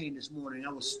the pain this morning,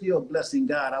 I was still blessing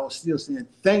God. I was still saying,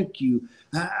 thank you.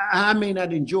 I may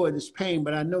not enjoy this pain,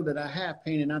 but I know that I have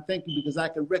pain, and I thank you because I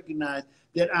can recognize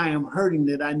that I am hurting,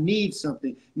 that I need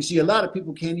something. You see, a lot of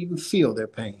people can't even feel their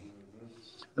pain.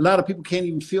 A lot of people can't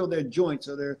even feel their joints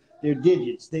or their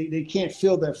digits. They can't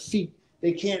feel their feet.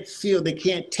 They can't feel, they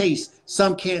can't taste.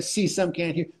 Some can't see, some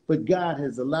can't hear. But God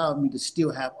has allowed me to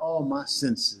still have all my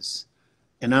senses.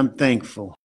 And I'm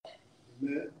thankful.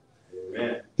 Amen.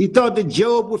 Amen. He thought that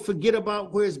Job would forget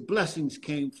about where his blessings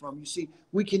came from. You see,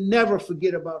 we can never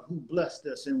forget about who blessed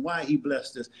us and why he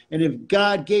blessed us. And if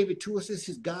God gave it to us, it's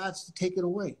his God's to take it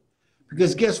away.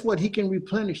 Because guess what? He can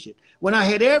replenish it. When I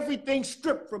had everything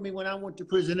stripped from me when I went to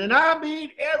prison, and I mean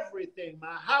everything,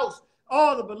 my house,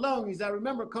 all the belongings. I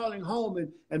remember calling home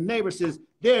and neighbor says,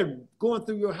 they're going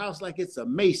through your house like it's a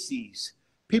Macy's.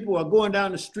 People are going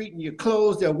down the street in your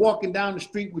clothes. They're walking down the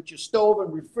street with your stove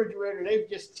and refrigerator. They've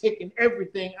just taken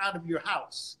everything out of your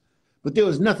house. But there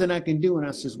was nothing I can do. And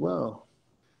I says, well,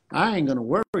 I ain't going to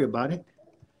worry about it.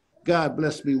 God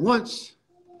blessed me once.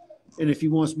 And if he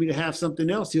wants me to have something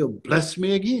else, he'll bless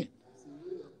me again.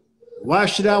 Why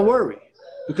should I worry?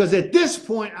 Because at this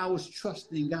point, I was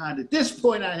trusting God. At this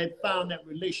point, I had found that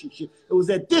relationship. It was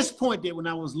at this point that when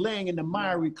I was laying in the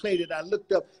miry clay that I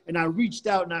looked up and I reached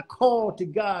out and I called to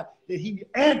God that he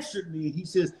answered me. He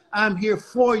says, I'm here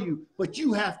for you, but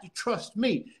you have to trust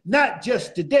me. Not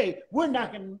just today. We're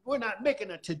not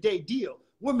making a today deal.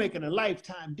 We're making a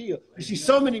lifetime deal. You see,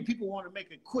 so many people want to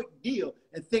make a quick deal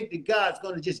and think that God's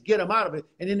going to just get them out of it.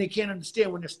 And then they can't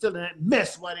understand when they're still in that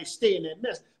mess, why they stay in that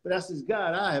mess. But I says,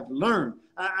 God, I have learned.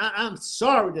 I'm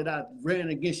sorry that I ran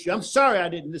against you. I'm sorry I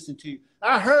didn't listen to you.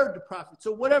 I heard the prophet.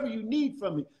 So whatever you need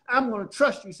from me, I'm going to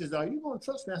trust you. He says, are you going to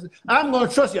trust me? I said, I'm going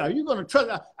to trust you. Are you going to trust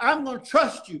me? I'm going to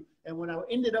trust you. And when I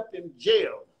ended up in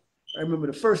jail, I remember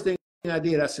the first thing I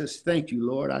did, I says, thank you,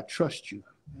 Lord. I trust you.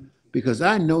 Because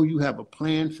I know you have a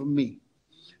plan for me.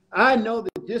 I know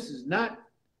that this is not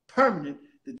permanent,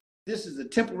 that this is a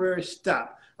temporary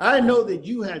stop. I know that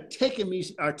you have taken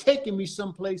me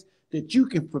someplace that you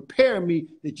can prepare me,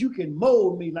 that you can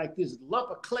mold me like this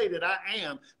lump of clay that I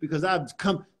am, because I've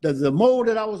come, the mold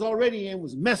that I was already in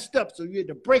was messed up, so you had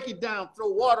to break it down, throw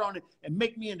water on it, and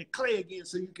make me into clay again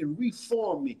so you can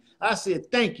reform me. I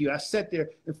said, thank you. I sat there,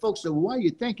 and folks said, well, why are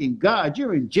you thanking God?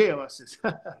 You're in jail. I said,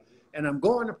 and I'm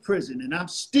going to prison, and I'm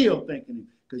still thanking him.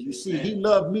 Because you see, he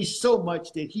loved me so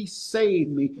much that he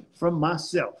saved me from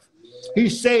myself. He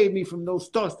saved me from those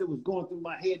thoughts that was going through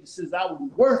my head that says I was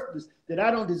worthless, that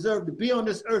I don't deserve to be on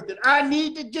this earth, that I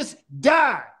need to just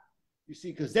die. You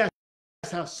see, because that's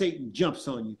how Satan jumps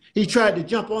on you. He tried to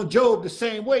jump on Job the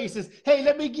same way. He says, hey,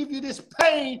 let me give you this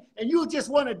pain, and you just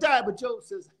want to die. But Job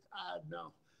says,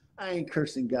 no, I ain't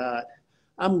cursing God.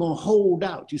 I'm going to hold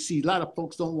out. You see, a lot of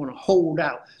folks don't want to hold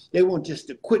out. They want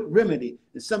just a quick remedy.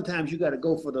 And sometimes you got to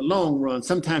go for the long run.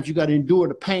 Sometimes you got to endure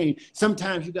the pain.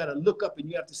 Sometimes you got to look up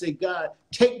and you have to say, God,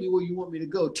 take me where you want me to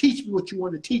go. Teach me what you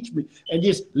want to teach me. And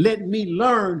just let me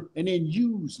learn and then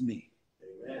use me.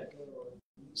 Amen.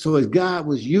 So as God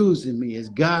was using me, as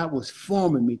God was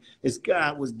forming me, as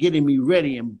God was getting me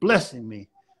ready and blessing me,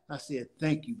 I said,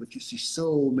 thank you. But you see,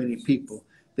 so many people,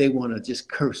 they want to just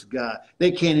curse God. They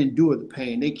can't endure the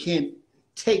pain. They can't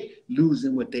take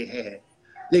losing what they had.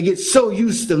 They get so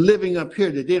used to living up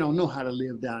here that they don't know how to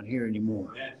live down here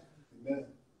anymore. Amen.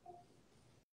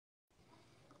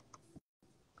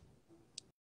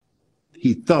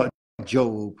 He thought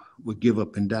Job would give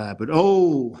up and die. But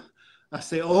I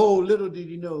say, little did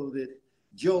he know that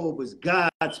Job was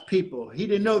God's people. He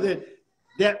didn't know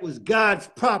that was God's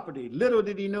property. Little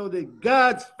did he know that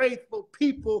God's faithful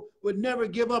people would never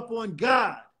give up on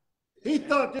God. He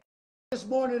thought this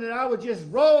morning that I would just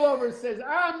roll over and say,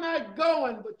 I'm not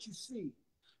going. But you see,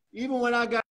 even when I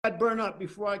got burned up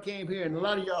before I came here, and a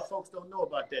lot of y'all folks don't know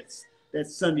about that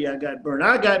Sunday I got burned.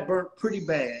 I got burnt pretty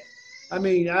bad. I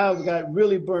mean, I got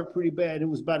really burnt pretty bad. It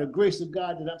was by the grace of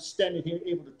God that I'm standing here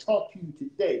able to talk to you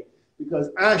today.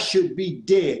 Because I should be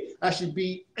dead. I should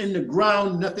be in the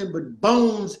ground, nothing but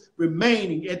bones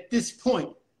remaining at this point.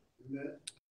 Amen.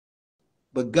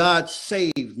 But God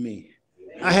saved me.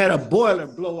 I had a boiler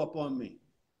blow up on me.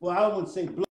 Well, I wouldn't say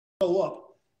blow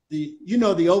up. The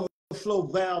overflow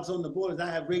valves on the boilers, I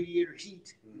have radiator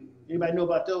heat. Anybody know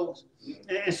about those?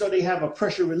 And so they have a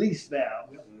pressure release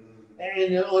valve.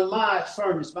 And on my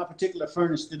furnace, my particular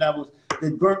furnace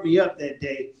that burnt me up that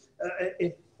day,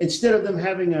 instead of them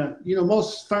having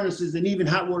most furnaces and even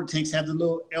hot water tanks have the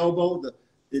little elbow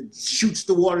that shoots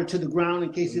the water to the ground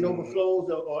in case it overflows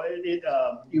or it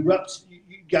erupts.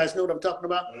 You guys know what I'm talking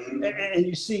about? And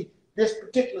you see, this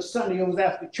particular Sunday, it was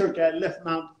after church. I had left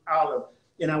Mount Olive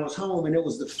and I was home, and it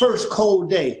was the first cold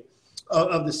day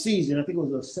of the season. I think it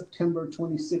was September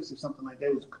 26th or something like that.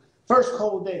 It was the first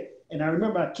cold day. And I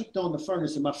remember I kicked on the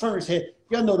furnace, and my furnace had,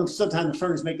 y'all know sometimes the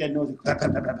furnace make that noise,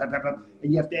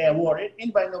 and you have to add water.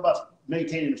 Anybody know about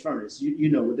maintaining the furnace? You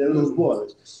know, with those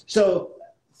boilers. So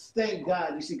thank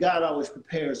God. You see, God always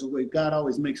prepares a way. God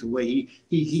always makes a way.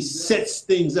 He sets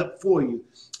things up for you.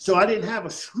 So I didn't have a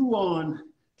screw-on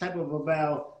type of a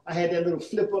valve. I had that little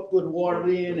flip up with the water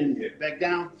in and back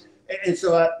down. And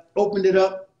so I opened it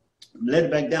up, let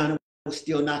it back down. It was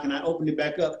still knocking. I opened it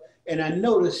back up, and I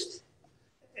noticed,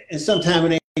 and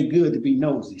sometimes it ain't good to be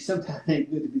nosy. Sometimes it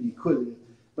ain't good to be inquisitive.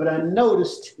 But I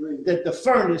noticed that the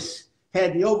furnace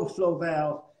had the overflow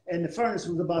valve, and the furnace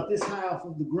was about this high off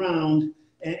of the ground.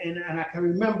 And I can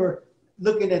remember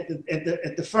looking at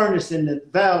the furnace and the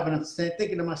valve, and I'm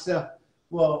thinking to myself,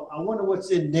 well, I wonder what's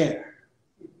in there.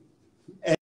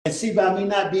 And see, by me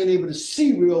not being able to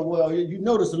see real well, you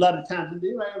notice a lot of times,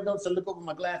 and I notice I look over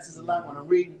my glasses a lot when I'm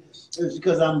reading. It's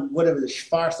because I'm the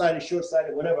far-sighted,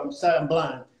 short-sighted, whatever, I'm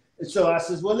blind. And so I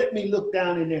says, well, let me look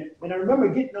down in there. And I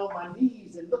remember getting on my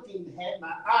knees and looking at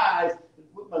my eyes,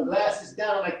 with my glasses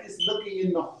down like this, looking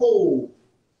in the hole.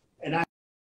 And I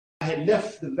had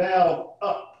left the valve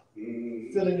up,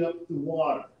 filling up the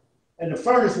water. And the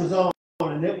furnace was on,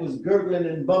 and it was gurgling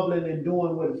and bubbling and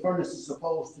doing what the furnace is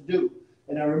supposed to do.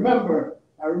 And I remember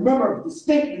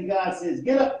distinctly God says,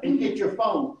 get up and get your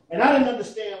phone. And I didn't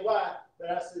understand why, but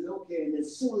I said, okay. And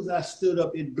as soon as I stood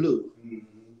up, it blew.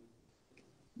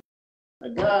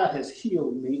 Now, God has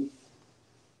healed me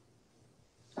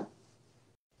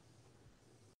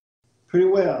pretty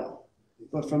well.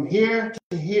 But from here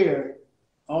to here,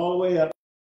 all the way up,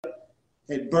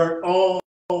 it burnt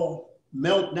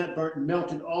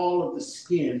melted all of the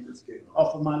skin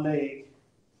off of my leg.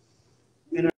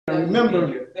 And I remember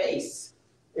your face.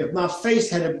 If my face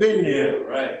had been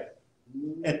there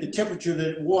at the temperature of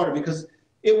the water, because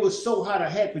it was so hot, I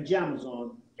had pajamas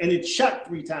on, and it shot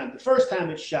 3 times. The first time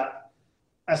it shot,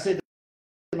 I said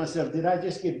to myself, did I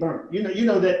just get burnt? You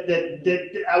know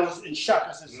that I was in shock.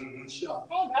 I said,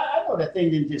 I know that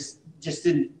thing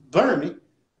didn't burn me,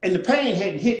 and the pain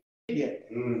hadn't hit yet.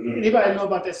 Anybody know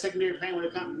about that secondary pain when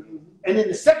it comes? And then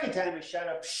the second time it shot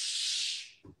up,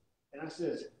 and I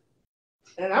said,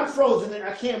 and I'm frozen and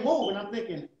I can't move, and I'm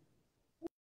thinking,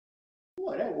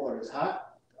 boy, that water is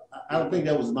hot. I don't think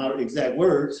that was my exact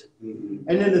words. And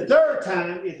then the third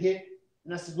time it hit,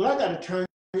 and I said, well, I got to turn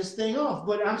this thing off.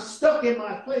 But I'm stuck in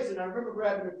my place, and I remember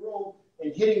grabbing the broom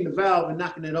and hitting the valve and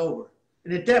knocking it over.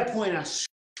 And at that point, I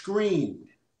screamed.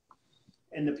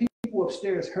 And the people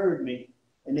upstairs heard me,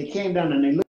 and they came down and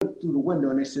they looked through the window,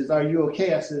 and they says, are you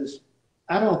okay? I says,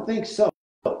 I don't think so.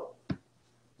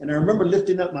 And I remember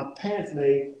lifting up my pants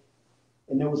leg,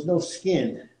 and there was no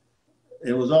skin.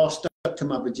 It was all stuck to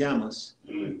my pajamas.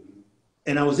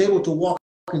 And I was able to walk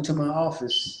into my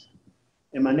office,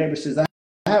 and my neighbor says, I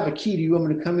have a key. Do you want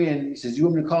me to come in? He says, you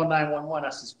want me to call 911?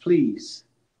 I says, please.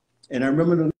 And I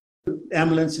remember the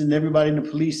ambulance and everybody in the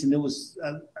police, and it was,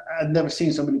 I'd never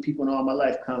seen so many people in all my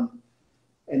life come.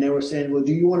 And they were saying, well,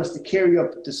 do you want us to carry you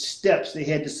up the steps? They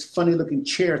had this funny looking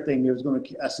chair thing they was going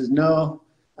to, I says, no,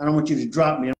 I don't want you to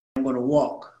drop me. I'm going to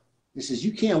walk. He says,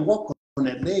 you can't walk on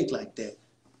that leg like that.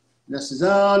 And I says,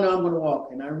 oh, no, I'm going to walk.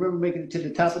 And I remember making it to the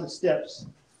top of the steps.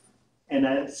 And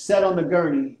I sat on the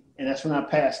gurney, and that's when I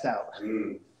passed out.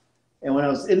 And when I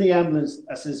was in the ambulance,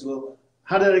 I says, well,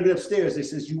 how did I get upstairs? They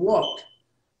says, you walked,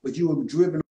 but you were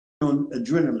driven on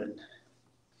adrenaline.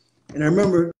 And I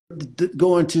remember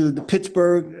going to the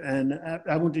Pittsburgh, and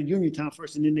I went to Uniontown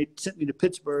first, and then they sent me to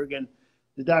Pittsburgh, and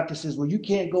the doctor says, well, you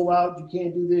can't go out, you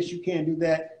can't do this, you can't do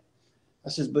that. I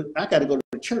says, but I got to go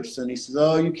to church, son. He says,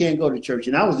 oh, you can't go to church.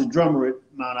 And I was a drummer at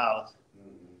Mount Olive.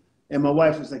 And my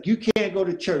wife was like, you can't go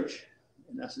to church.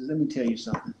 And I says, let me tell you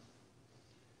something.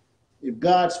 If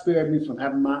God spared me from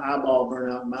having my eyeball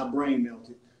burn out and my brain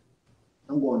melted,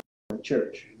 I'm going to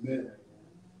church. Amen.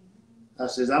 I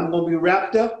says, I'm going to be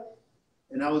wrapped up.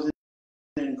 And I was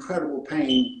in incredible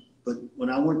pain. But when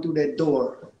I went through that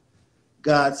door,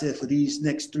 God said, for these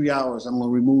next 3 hours, I'm going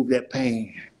to remove that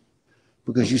pain.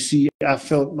 Because you see, I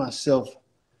felt myself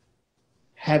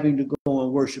having to go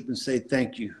and worship and say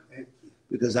thank you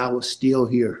because I was still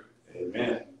here.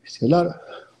 Amen. See, a lot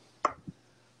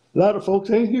of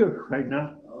folks ain't here right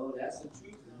now. Oh, that's the truth.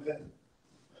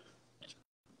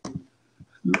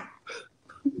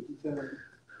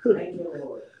 Thank you,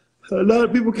 Lord. A lot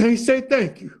of people can't say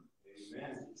thank you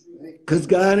because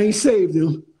God ain't saved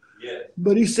them,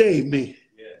 but he saved me.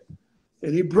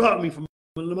 And he brought me from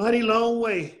a mighty long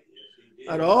way.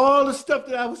 Out of all the stuff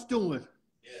that I was doing,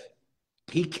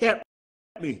 he kept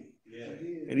me.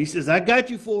 And he says, I got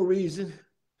you for a reason.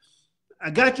 I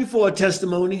got you for a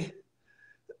testimony.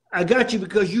 I got you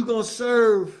because you're going to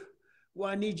serve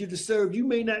where I need you to serve. You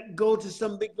may not go to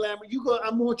some big glamour.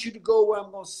 I want you to go where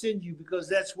I'm going to send you because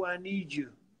that's where I need you.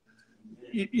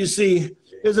 You see,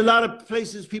 there's a lot of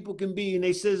places people can be, and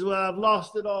they says, well, I've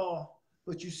lost it all.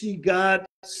 But you see, God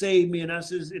saved me. And I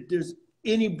says, if there's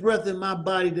any breath in my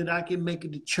body that I can make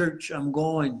it to church, I'm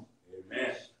going.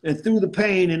 Amen. And through the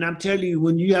pain, and I'm telling you,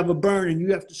 when you have a burn and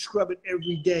you have to scrub it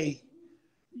every day,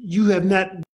 you have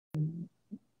not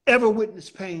ever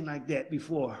witnessed pain like that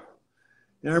before.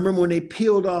 And I remember when they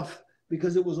peeled off,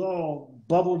 because it was all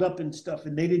bubbled up and stuff,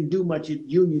 and they didn't do much at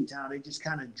Uniontown. They just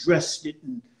kind of dressed it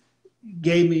and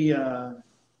gave me,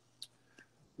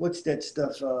 what's that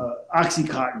stuff?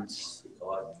 Oxycontins.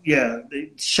 Yeah,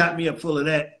 they shot me up full of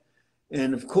that.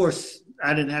 And of course,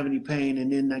 I didn't have any pain.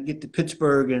 And then I get to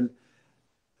Pittsburgh, and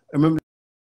I remember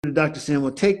the doctor saying,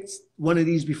 well, take one of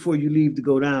these before you leave to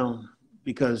go down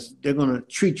because they're going to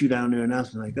treat you down there. And I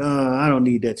was like, oh, I don't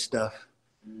need that stuff.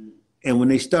 And when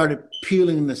they started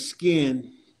peeling the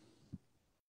skin,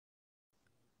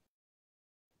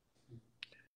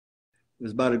 it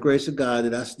was by the grace of God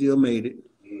that I still made it.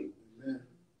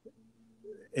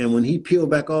 And when he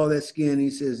peeled back all that skin, he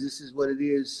says, this is what it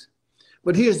is.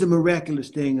 But here's the miraculous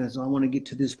thing, as I want to get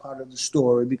to this part of the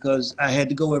story, because I had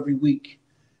to go every week.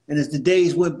 And as the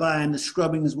days went by and the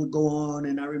scrubbings would go on,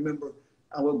 and I remember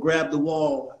I would grab the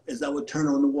wall as I would turn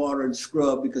on the water and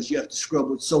scrub, because you have to scrub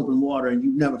with soap and water, and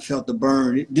you never felt the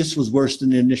burn. This was worse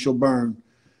than the initial burn.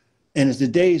 And as the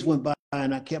days went by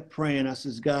and I kept praying, I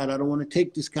says, God, I don't want to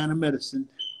take this kind of medicine.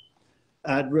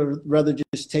 I'd rather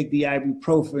just take the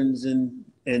ibuprofens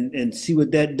and see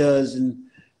what that does. And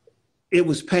it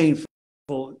was painful.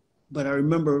 But I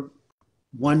remember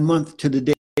 1 month to the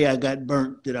day I got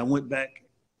burnt that I went back,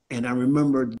 and I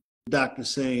remember the doctor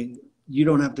saying, you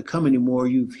don't have to come anymore,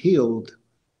 you've healed.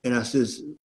 And I says,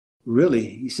 really?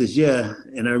 He says, yeah.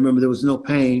 And I remember there was no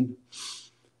pain.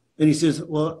 And he says,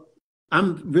 well,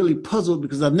 I'm really puzzled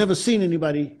because I've never seen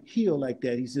anybody heal like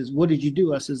that. He says, what did you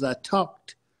do? I says, I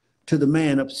talked to the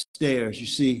man upstairs. You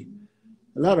see,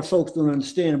 a lot of folks don't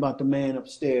understand about the man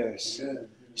upstairs.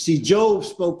 See, Job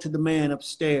spoke to the man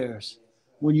upstairs.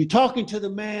 When you're talking to the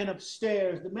man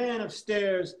upstairs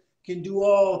can do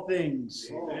all things.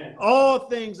 Amen. All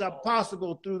things are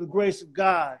possible through the grace of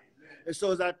God. And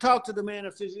so as I talked to the man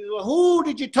upstairs, he said, well, who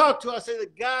did you talk to? I said, the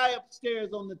guy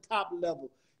upstairs on the top level.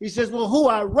 He says, well, who?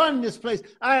 I run this place.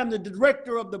 I am the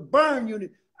director of the burn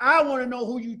unit. I want to know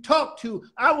who you talked to.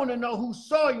 I want to know who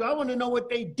saw you. I want to know what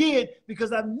they did,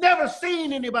 because I've never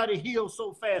seen anybody heal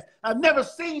so fast. I've never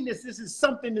seen this. This is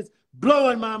something that's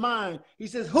blowing my mind. He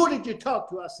says, who did you talk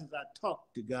to? I said, I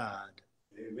talked to God.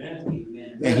 Amen.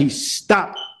 Amen. And he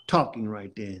stopped talking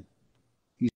right then.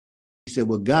 He said,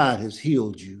 well, God has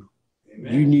healed you.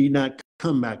 Amen. You need not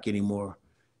come back anymore.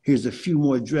 Here's a few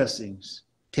more dressings.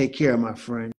 Take care, my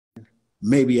friend.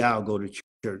 Maybe I'll go to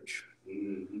church.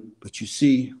 But you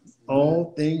see,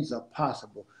 all things are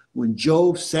possible. When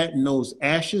Job sat in those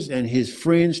ashes and his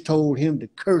friends told him to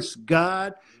curse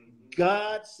God,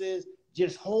 God says,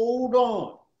 just hold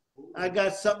on. I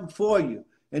got something for you.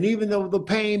 And even though the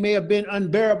pain may have been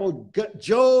unbearable,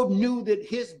 Job knew that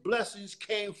his blessings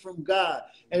came from God.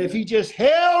 And if he just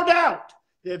held out,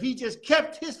 that if he just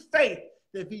kept his faith,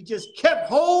 that if he just kept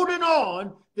holding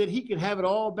on, that he could have it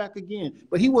all back again.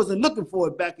 But he wasn't looking for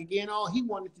it back again. All he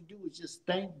wanted to do was just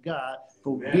thank God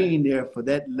for being there for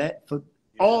for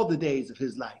all the days of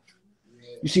his life.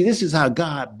 You see, this is how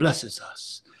God blesses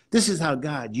us. This is how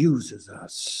God uses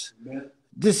us.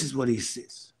 This is what he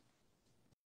says.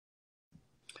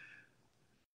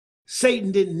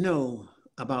 Satan didn't know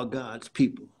about God's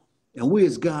people. And we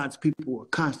as God's people are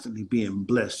constantly being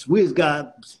blessed. We as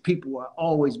God's people are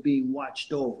always being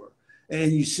watched over.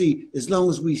 And you see, as long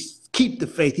as we keep the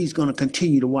faith, he's going to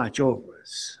continue to watch over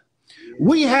us.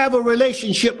 We have a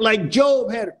relationship like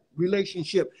Job had a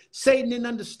relationship. Satan didn't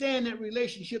understand that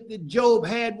relationship that Job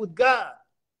had with God.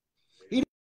 He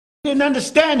didn't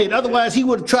understand it. Otherwise, he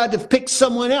would have tried to pick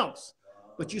someone else.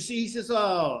 But you see, he says,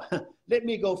 oh, let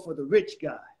me go for the rich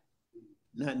guy.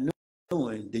 Not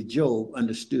knowing that Job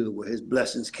understood where his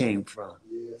blessings came from.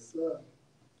 Yes, sir.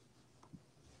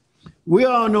 We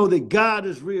all know that God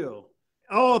is real.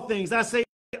 All things, I say,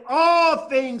 all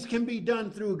things can be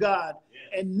done through God,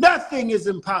 and nothing is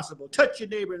impossible. Touch your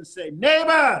neighbor and say,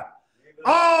 neighbor,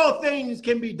 all things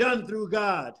can be done through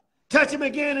God. Touch him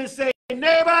again and say,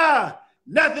 neighbor,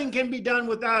 nothing can be done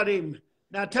without him.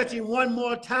 Now touch him one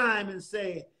more time and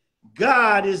say,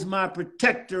 God is my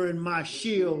protector and my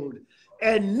shield,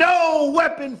 and no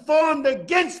weapon formed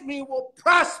against me will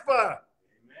prosper. Amen.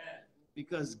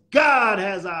 Because God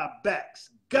has our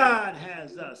backs. God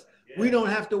has us. We don't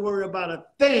have to worry about a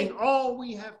thing. All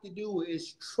we have to do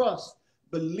is trust,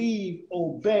 believe,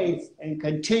 obey, and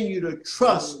continue to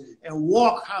trust and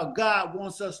walk how God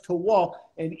wants us to walk.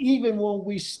 And even when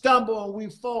we stumble and we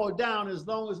fall down, as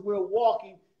long as we're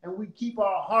walking and we keep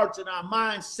our hearts and our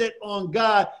minds set on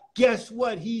God, guess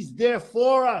what? He's there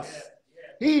for us.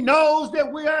 He knows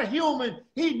that we are human.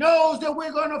 He knows that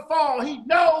we're going to fall. He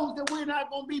knows that we're not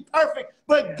going to be perfect.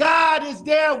 But God is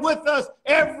there with us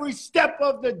every step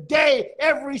of the day,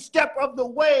 every step of the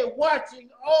way, watching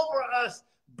over us,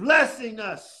 blessing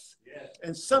us,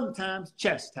 and sometimes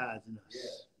chastising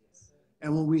us.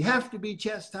 And when we have to be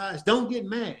chastised, don't get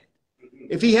mad.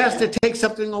 If he has to take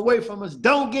something away from us,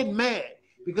 don't get mad.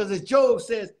 Because as Job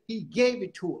says, he gave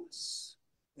it to us.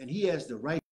 And he has the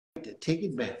right to take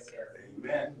it back.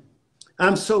 Amen.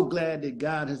 I'm so glad that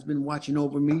God has been watching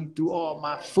over me through all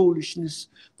my foolishness,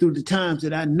 through the times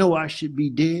that I know I should be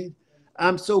dead.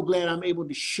 I'm so glad I'm able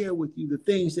to share with you the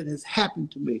things that has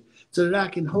happened to me so that I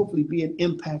can hopefully be an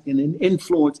impact and an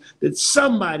influence that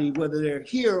somebody, whether they're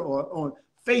here or on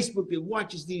Facebook that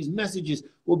watches these messages,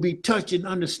 will be touched and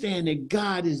understand that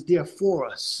God is there for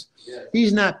us. Yes.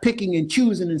 He's not picking and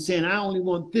choosing and saying, I only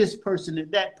want this person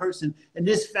and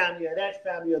this family or that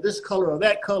family or this color or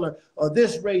that color or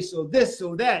this race or this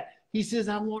or that. He says,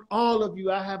 I want all of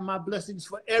you. I have my blessings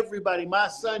for everybody. My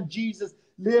son Jesus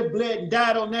lived, bled, and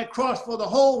died on that cross for the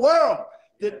whole world.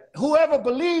 That whoever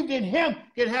believed in him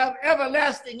can have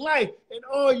everlasting life. And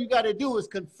all you got to do is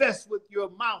confess with your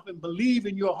mouth and believe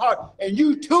in your heart. And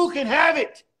you too can have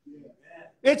it. Yeah.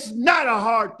 It's not a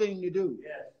hard thing to do.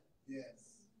 Yes. Yes.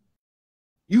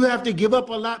 You have to give up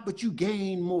a lot, but you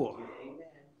gain more.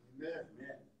 Amen.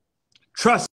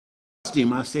 Trust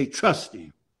him. I say trust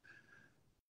him.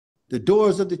 The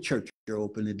doors of the church are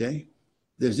open today.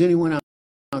 If there's anyone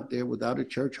out there without a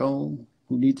church home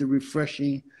who needs a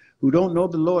refreshing, who don't know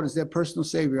the Lord as their personal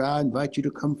Savior, I invite you to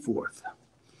come forth.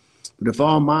 But if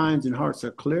all minds and hearts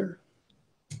are clear,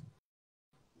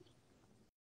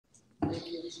 let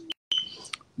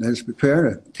us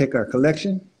prepare to take our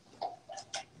collection.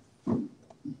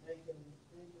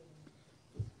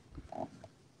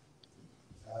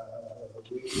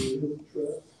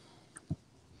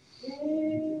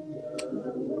 In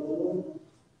the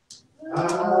Lord,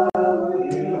 I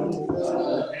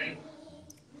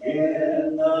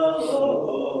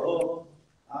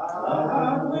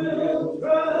will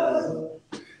trust.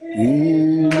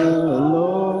 In the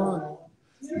Lord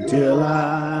till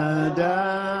I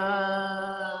die.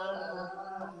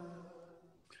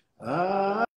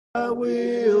 I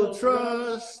will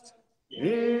trust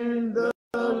in the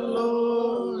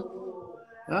Lord.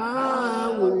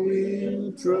 I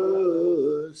will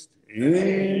trust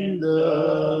in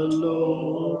the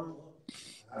Lord.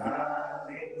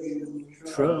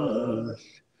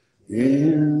 Trust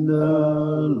in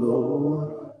the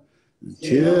Lord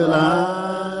till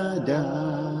I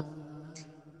die.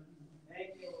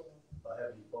 Thank you.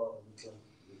 Heavenly Father, we come to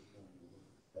this morning.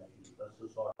 Thank you. Bless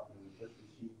us all. We just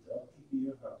received the upkeep of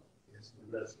your house. Yes, we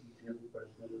bless each and every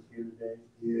person that is here today.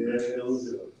 Yes. Bless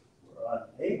those that were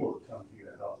unable to come to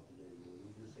your house today, Lord.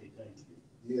 We just say thank you.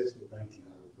 Yes, we thank you,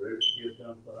 Lord, for everything you've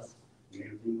done for us and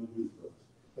everything you do for us.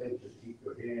 Thank you. Just keep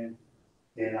your hand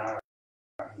in our hand.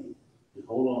 Just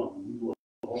hold on. We will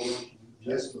hold on to you.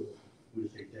 Yes, Lord. We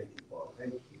say thank you, Father.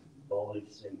 Thank you. All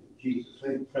these things in Jesus'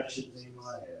 name, precious name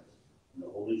I have. And the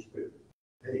Holy Spirit.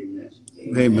 Amen.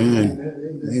 Amen.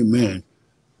 Amen. Amen.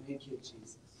 Thank you,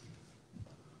 Jesus.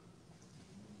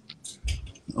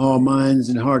 All minds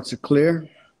and hearts are clear.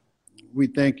 We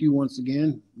thank you once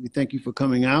again. We thank you for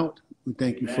coming out. We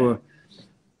thank you for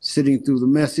sitting through the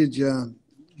message.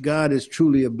 God is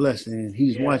truly a blessing, and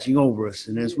he's watching over us.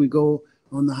 And as we go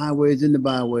on the highways and the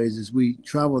byways, as we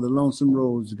travel the lonesome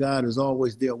roads, God is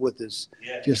always there with us.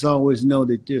 Just always know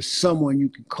that there's someone you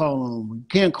can call on. You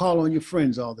can't call on your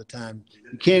friends all the time.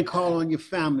 You can't call on your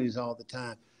families all the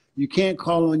time. You can't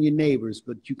call on your neighbors,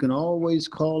 but you can always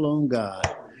call on God.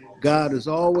 God is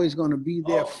always going to be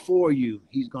there for you.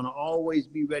 He's going to always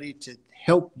be ready to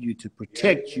help you, to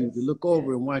protect you, to look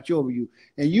over and watch over you.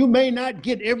 And you may not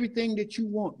get everything that you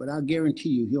want, but I guarantee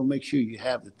you, he'll make sure you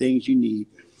have the things you need.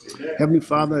 Heavenly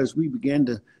Father, as we begin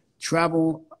to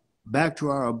travel back to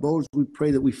our abodes, we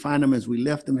pray that we find them as we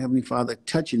left them. Heavenly Father,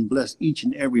 touch and bless each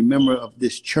and every member of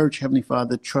this church. Heavenly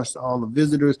Father, trust all the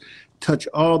visitors. Touch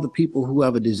all the people who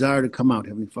have a desire to come out,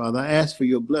 Heavenly Father. I ask for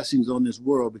your blessings on this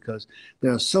world because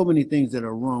there are so many things that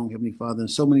are wrong, Heavenly Father, and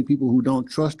so many people who don't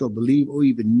trust or believe or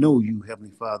even know you,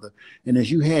 Heavenly Father. And as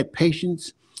you had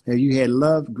patience, as you had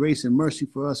love, grace, and mercy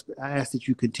for us, I ask that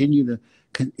you continue to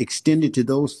extend it to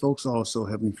those folks also,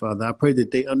 Heavenly Father. I pray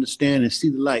that they understand and see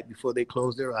the light before they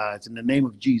close their eyes. In the name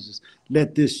of Jesus,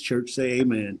 let this church say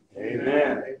amen.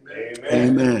 Amen.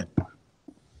 Amen. Amen.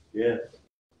 Yes.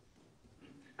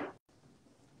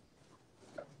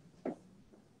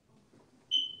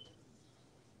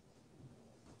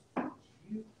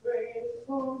 You pray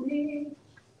for me.